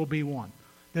that this will be one.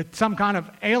 That some kind of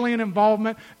alien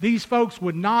involvement, these folks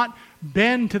would not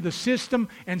bend to the system,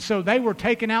 and so they were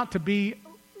taken out to be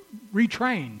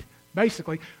retrained,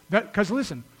 basically. Because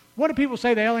listen, what do people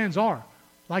say the aliens are?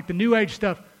 Like the New Age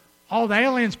stuff. Oh, the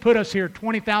aliens put us here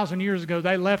 20,000 years ago.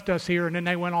 They left us here, and then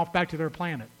they went off back to their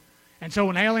planet. And so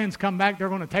when aliens come back, they're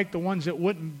going to take the ones that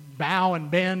wouldn't bow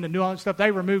and bend and do all that stuff.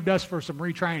 They removed us for some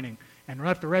retraining and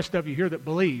left the rest of you here that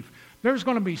believe. There's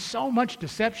going to be so much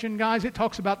deception, guys. It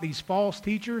talks about these false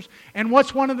teachers. And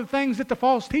what's one of the things that the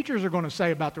false teachers are going to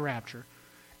say about the rapture?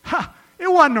 It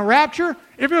wasn't a rapture.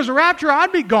 If it was a rapture,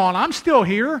 I'd be gone. I'm still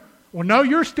here. Well, no,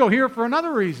 you're still here for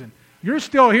another reason. You're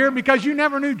still here because you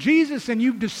never knew Jesus and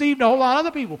you've deceived a whole lot of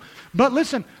other people. But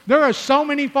listen, there are so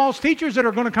many false teachers that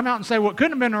are going to come out and say, well, it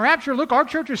couldn't have been a rapture. Look, our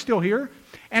church is still here.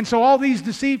 And so all these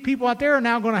deceived people out there are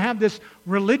now going to have this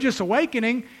religious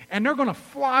awakening, and they're going to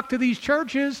flock to these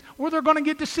churches where they're going to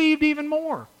get deceived even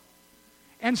more.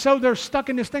 And so they're stuck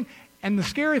in this thing. And the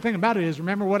scary thing about it is,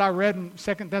 remember what I read in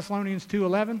 2 Thessalonians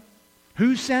 2:11?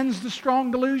 Who sends the strong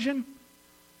delusion?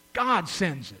 God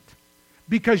sends it.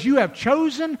 Because you have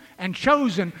chosen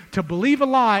to believe a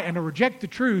lie and to reject the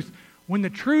truth. When the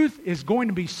truth is going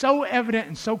to be so evident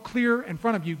and so clear in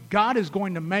front of you, God is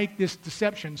going to make this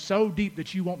deception so deep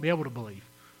that you won't be able to believe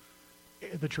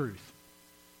the truth.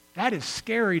 That is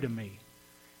scary to me.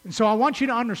 And so I want you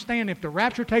to understand, if the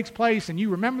rapture takes place and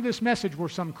you remember this message where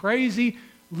some crazy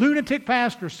lunatic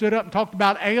pastor stood up and talked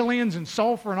about aliens and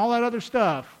sulfur and all that other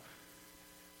stuff,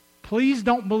 please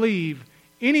don't believe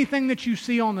anything that you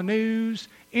see on the news,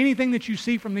 anything that you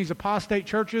see from these apostate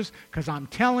churches, because I'm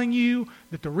telling you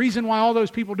that the reason why all those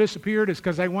people disappeared is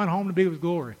because they went home to be with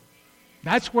glory.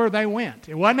 That's where they went.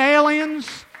 It wasn't aliens.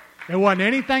 It wasn't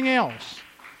anything else.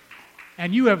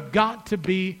 And you have got to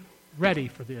be ready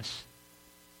for this.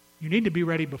 You need to be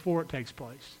ready before it takes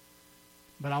place.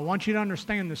 But I want you to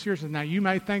understand the seriousness. Now, you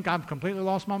may think I've completely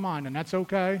lost my mind, and that's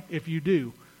okay if you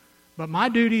do. But my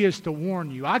duty is to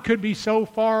warn you. I could be so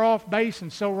far off base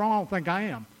and so wrong, I don't think I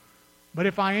am. But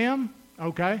if I am,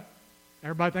 okay.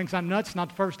 Everybody thinks I'm nuts. Not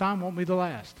the first time, won't be the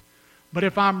last. But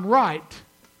if I'm right,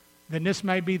 then this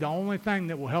may be the only thing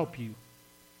that will help you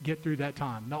get through that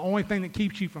time. The only thing that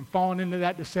keeps you from falling into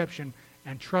that deception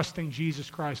and trusting Jesus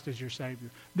Christ as your Savior.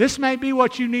 This may be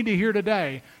what you need to hear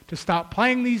today to stop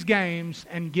playing these games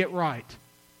and get right.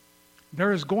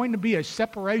 There is going to be a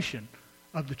separation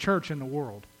of the church and the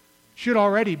world. Should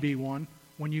already be one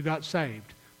when you got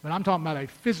saved. But I'm talking about a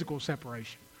physical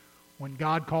separation when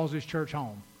God calls His church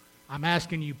home. I'm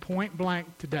asking you point blank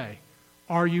today,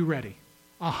 are you ready?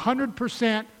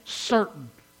 100% certain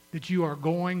that you are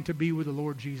going to be with the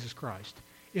Lord Jesus Christ.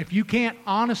 If you can't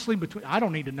honestly, I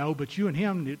don't need to know, but you and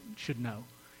Him should know.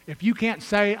 If you can't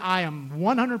say, I am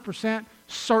 100%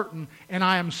 certain, and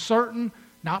I am certain,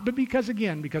 not because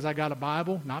I got a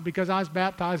Bible, not because I was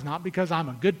baptized, not because I'm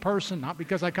a good person, not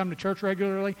because I come to church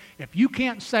regularly. If you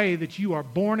can't say that you are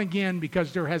born again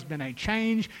because there has been a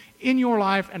change in your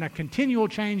life and a continual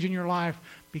change in your life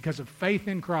because of faith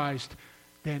in Christ,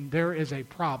 then there is a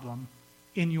problem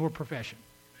in your profession.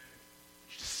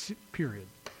 Period.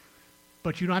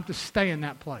 But you don't have to stay in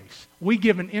that place. We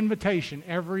give an invitation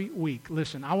every week.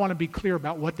 Listen, I want to be clear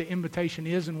about what the invitation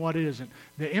is and what it isn't.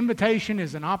 The invitation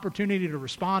is an opportunity to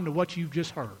respond to what you've just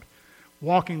heard.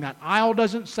 Walking that aisle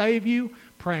doesn't save you.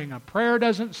 Praying a prayer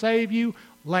doesn't save you.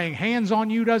 Laying hands on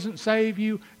you doesn't save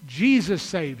you. Jesus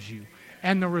saves you.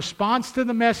 And the response to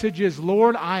the message is,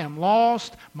 Lord, I am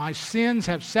lost. My sins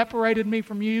have separated me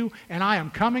from you. And I am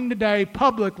coming today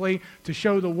publicly to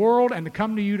show the world and to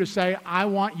come to you to say, I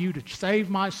want you to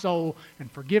save my soul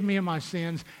and forgive me of my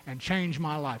sins and change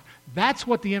my life. That's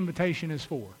what the invitation is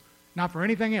for, not for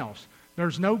anything else.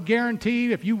 There's no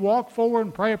guarantee if you walk forward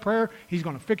and pray a prayer, He's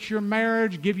going to fix your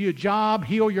marriage, give you a job,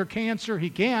 heal your cancer. He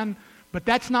can, but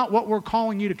that's not what we're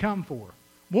calling you to come for.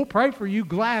 We'll pray for you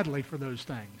gladly for those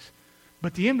things.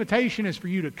 But the invitation is for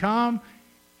you to come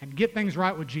and get things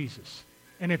right with Jesus.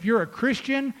 And if you're a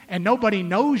Christian and nobody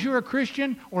knows you're a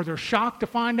Christian, or they're shocked to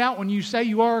find out when you say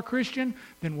you are a Christian,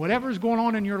 then whatever's going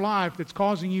on in your life that's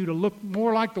causing you to look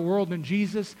more like the world than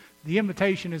Jesus, the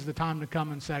invitation is the time to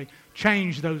come and say,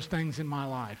 change those things in my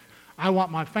life. I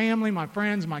want my family, my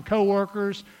friends, my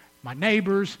coworkers, my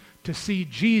neighbors to see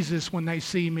Jesus when they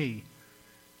see me.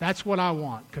 That's what I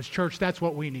want, because church, that's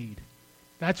what we need.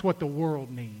 That's what the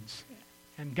world needs.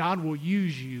 And God will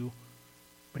use you,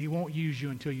 but He won't use you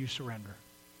until you surrender.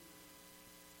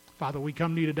 Father, we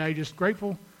come to you today just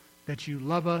grateful that you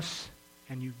love us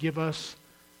and you give us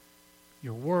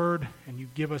your word and you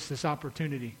give us this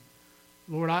opportunity.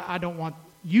 Lord,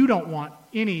 you don't want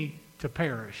any to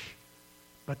perish,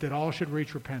 but that all should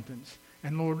reach repentance.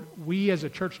 And Lord, we as a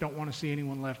church don't want to see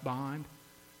anyone left behind,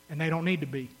 and they don't need to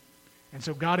be. And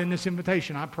so God, in this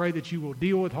invitation, I pray that you will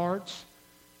deal with hearts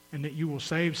and that you will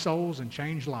save souls and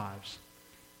change lives.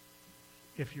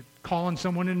 If you're calling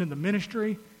someone into the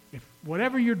ministry, if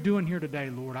whatever you're doing here today,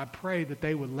 Lord, I pray that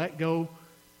they would let go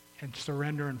and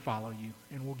surrender and follow you.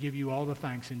 And we'll give you all the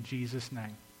thanks in Jesus'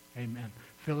 name. Amen.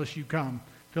 Phyllis, you come.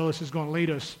 Phyllis is going to lead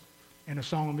us in a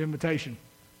song of invitation.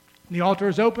 The altar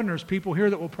is open. There's people here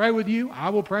that will pray with you. I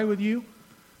will pray with you.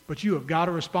 But you have got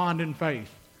to respond in faith,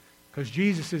 because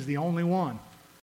Jesus is the only one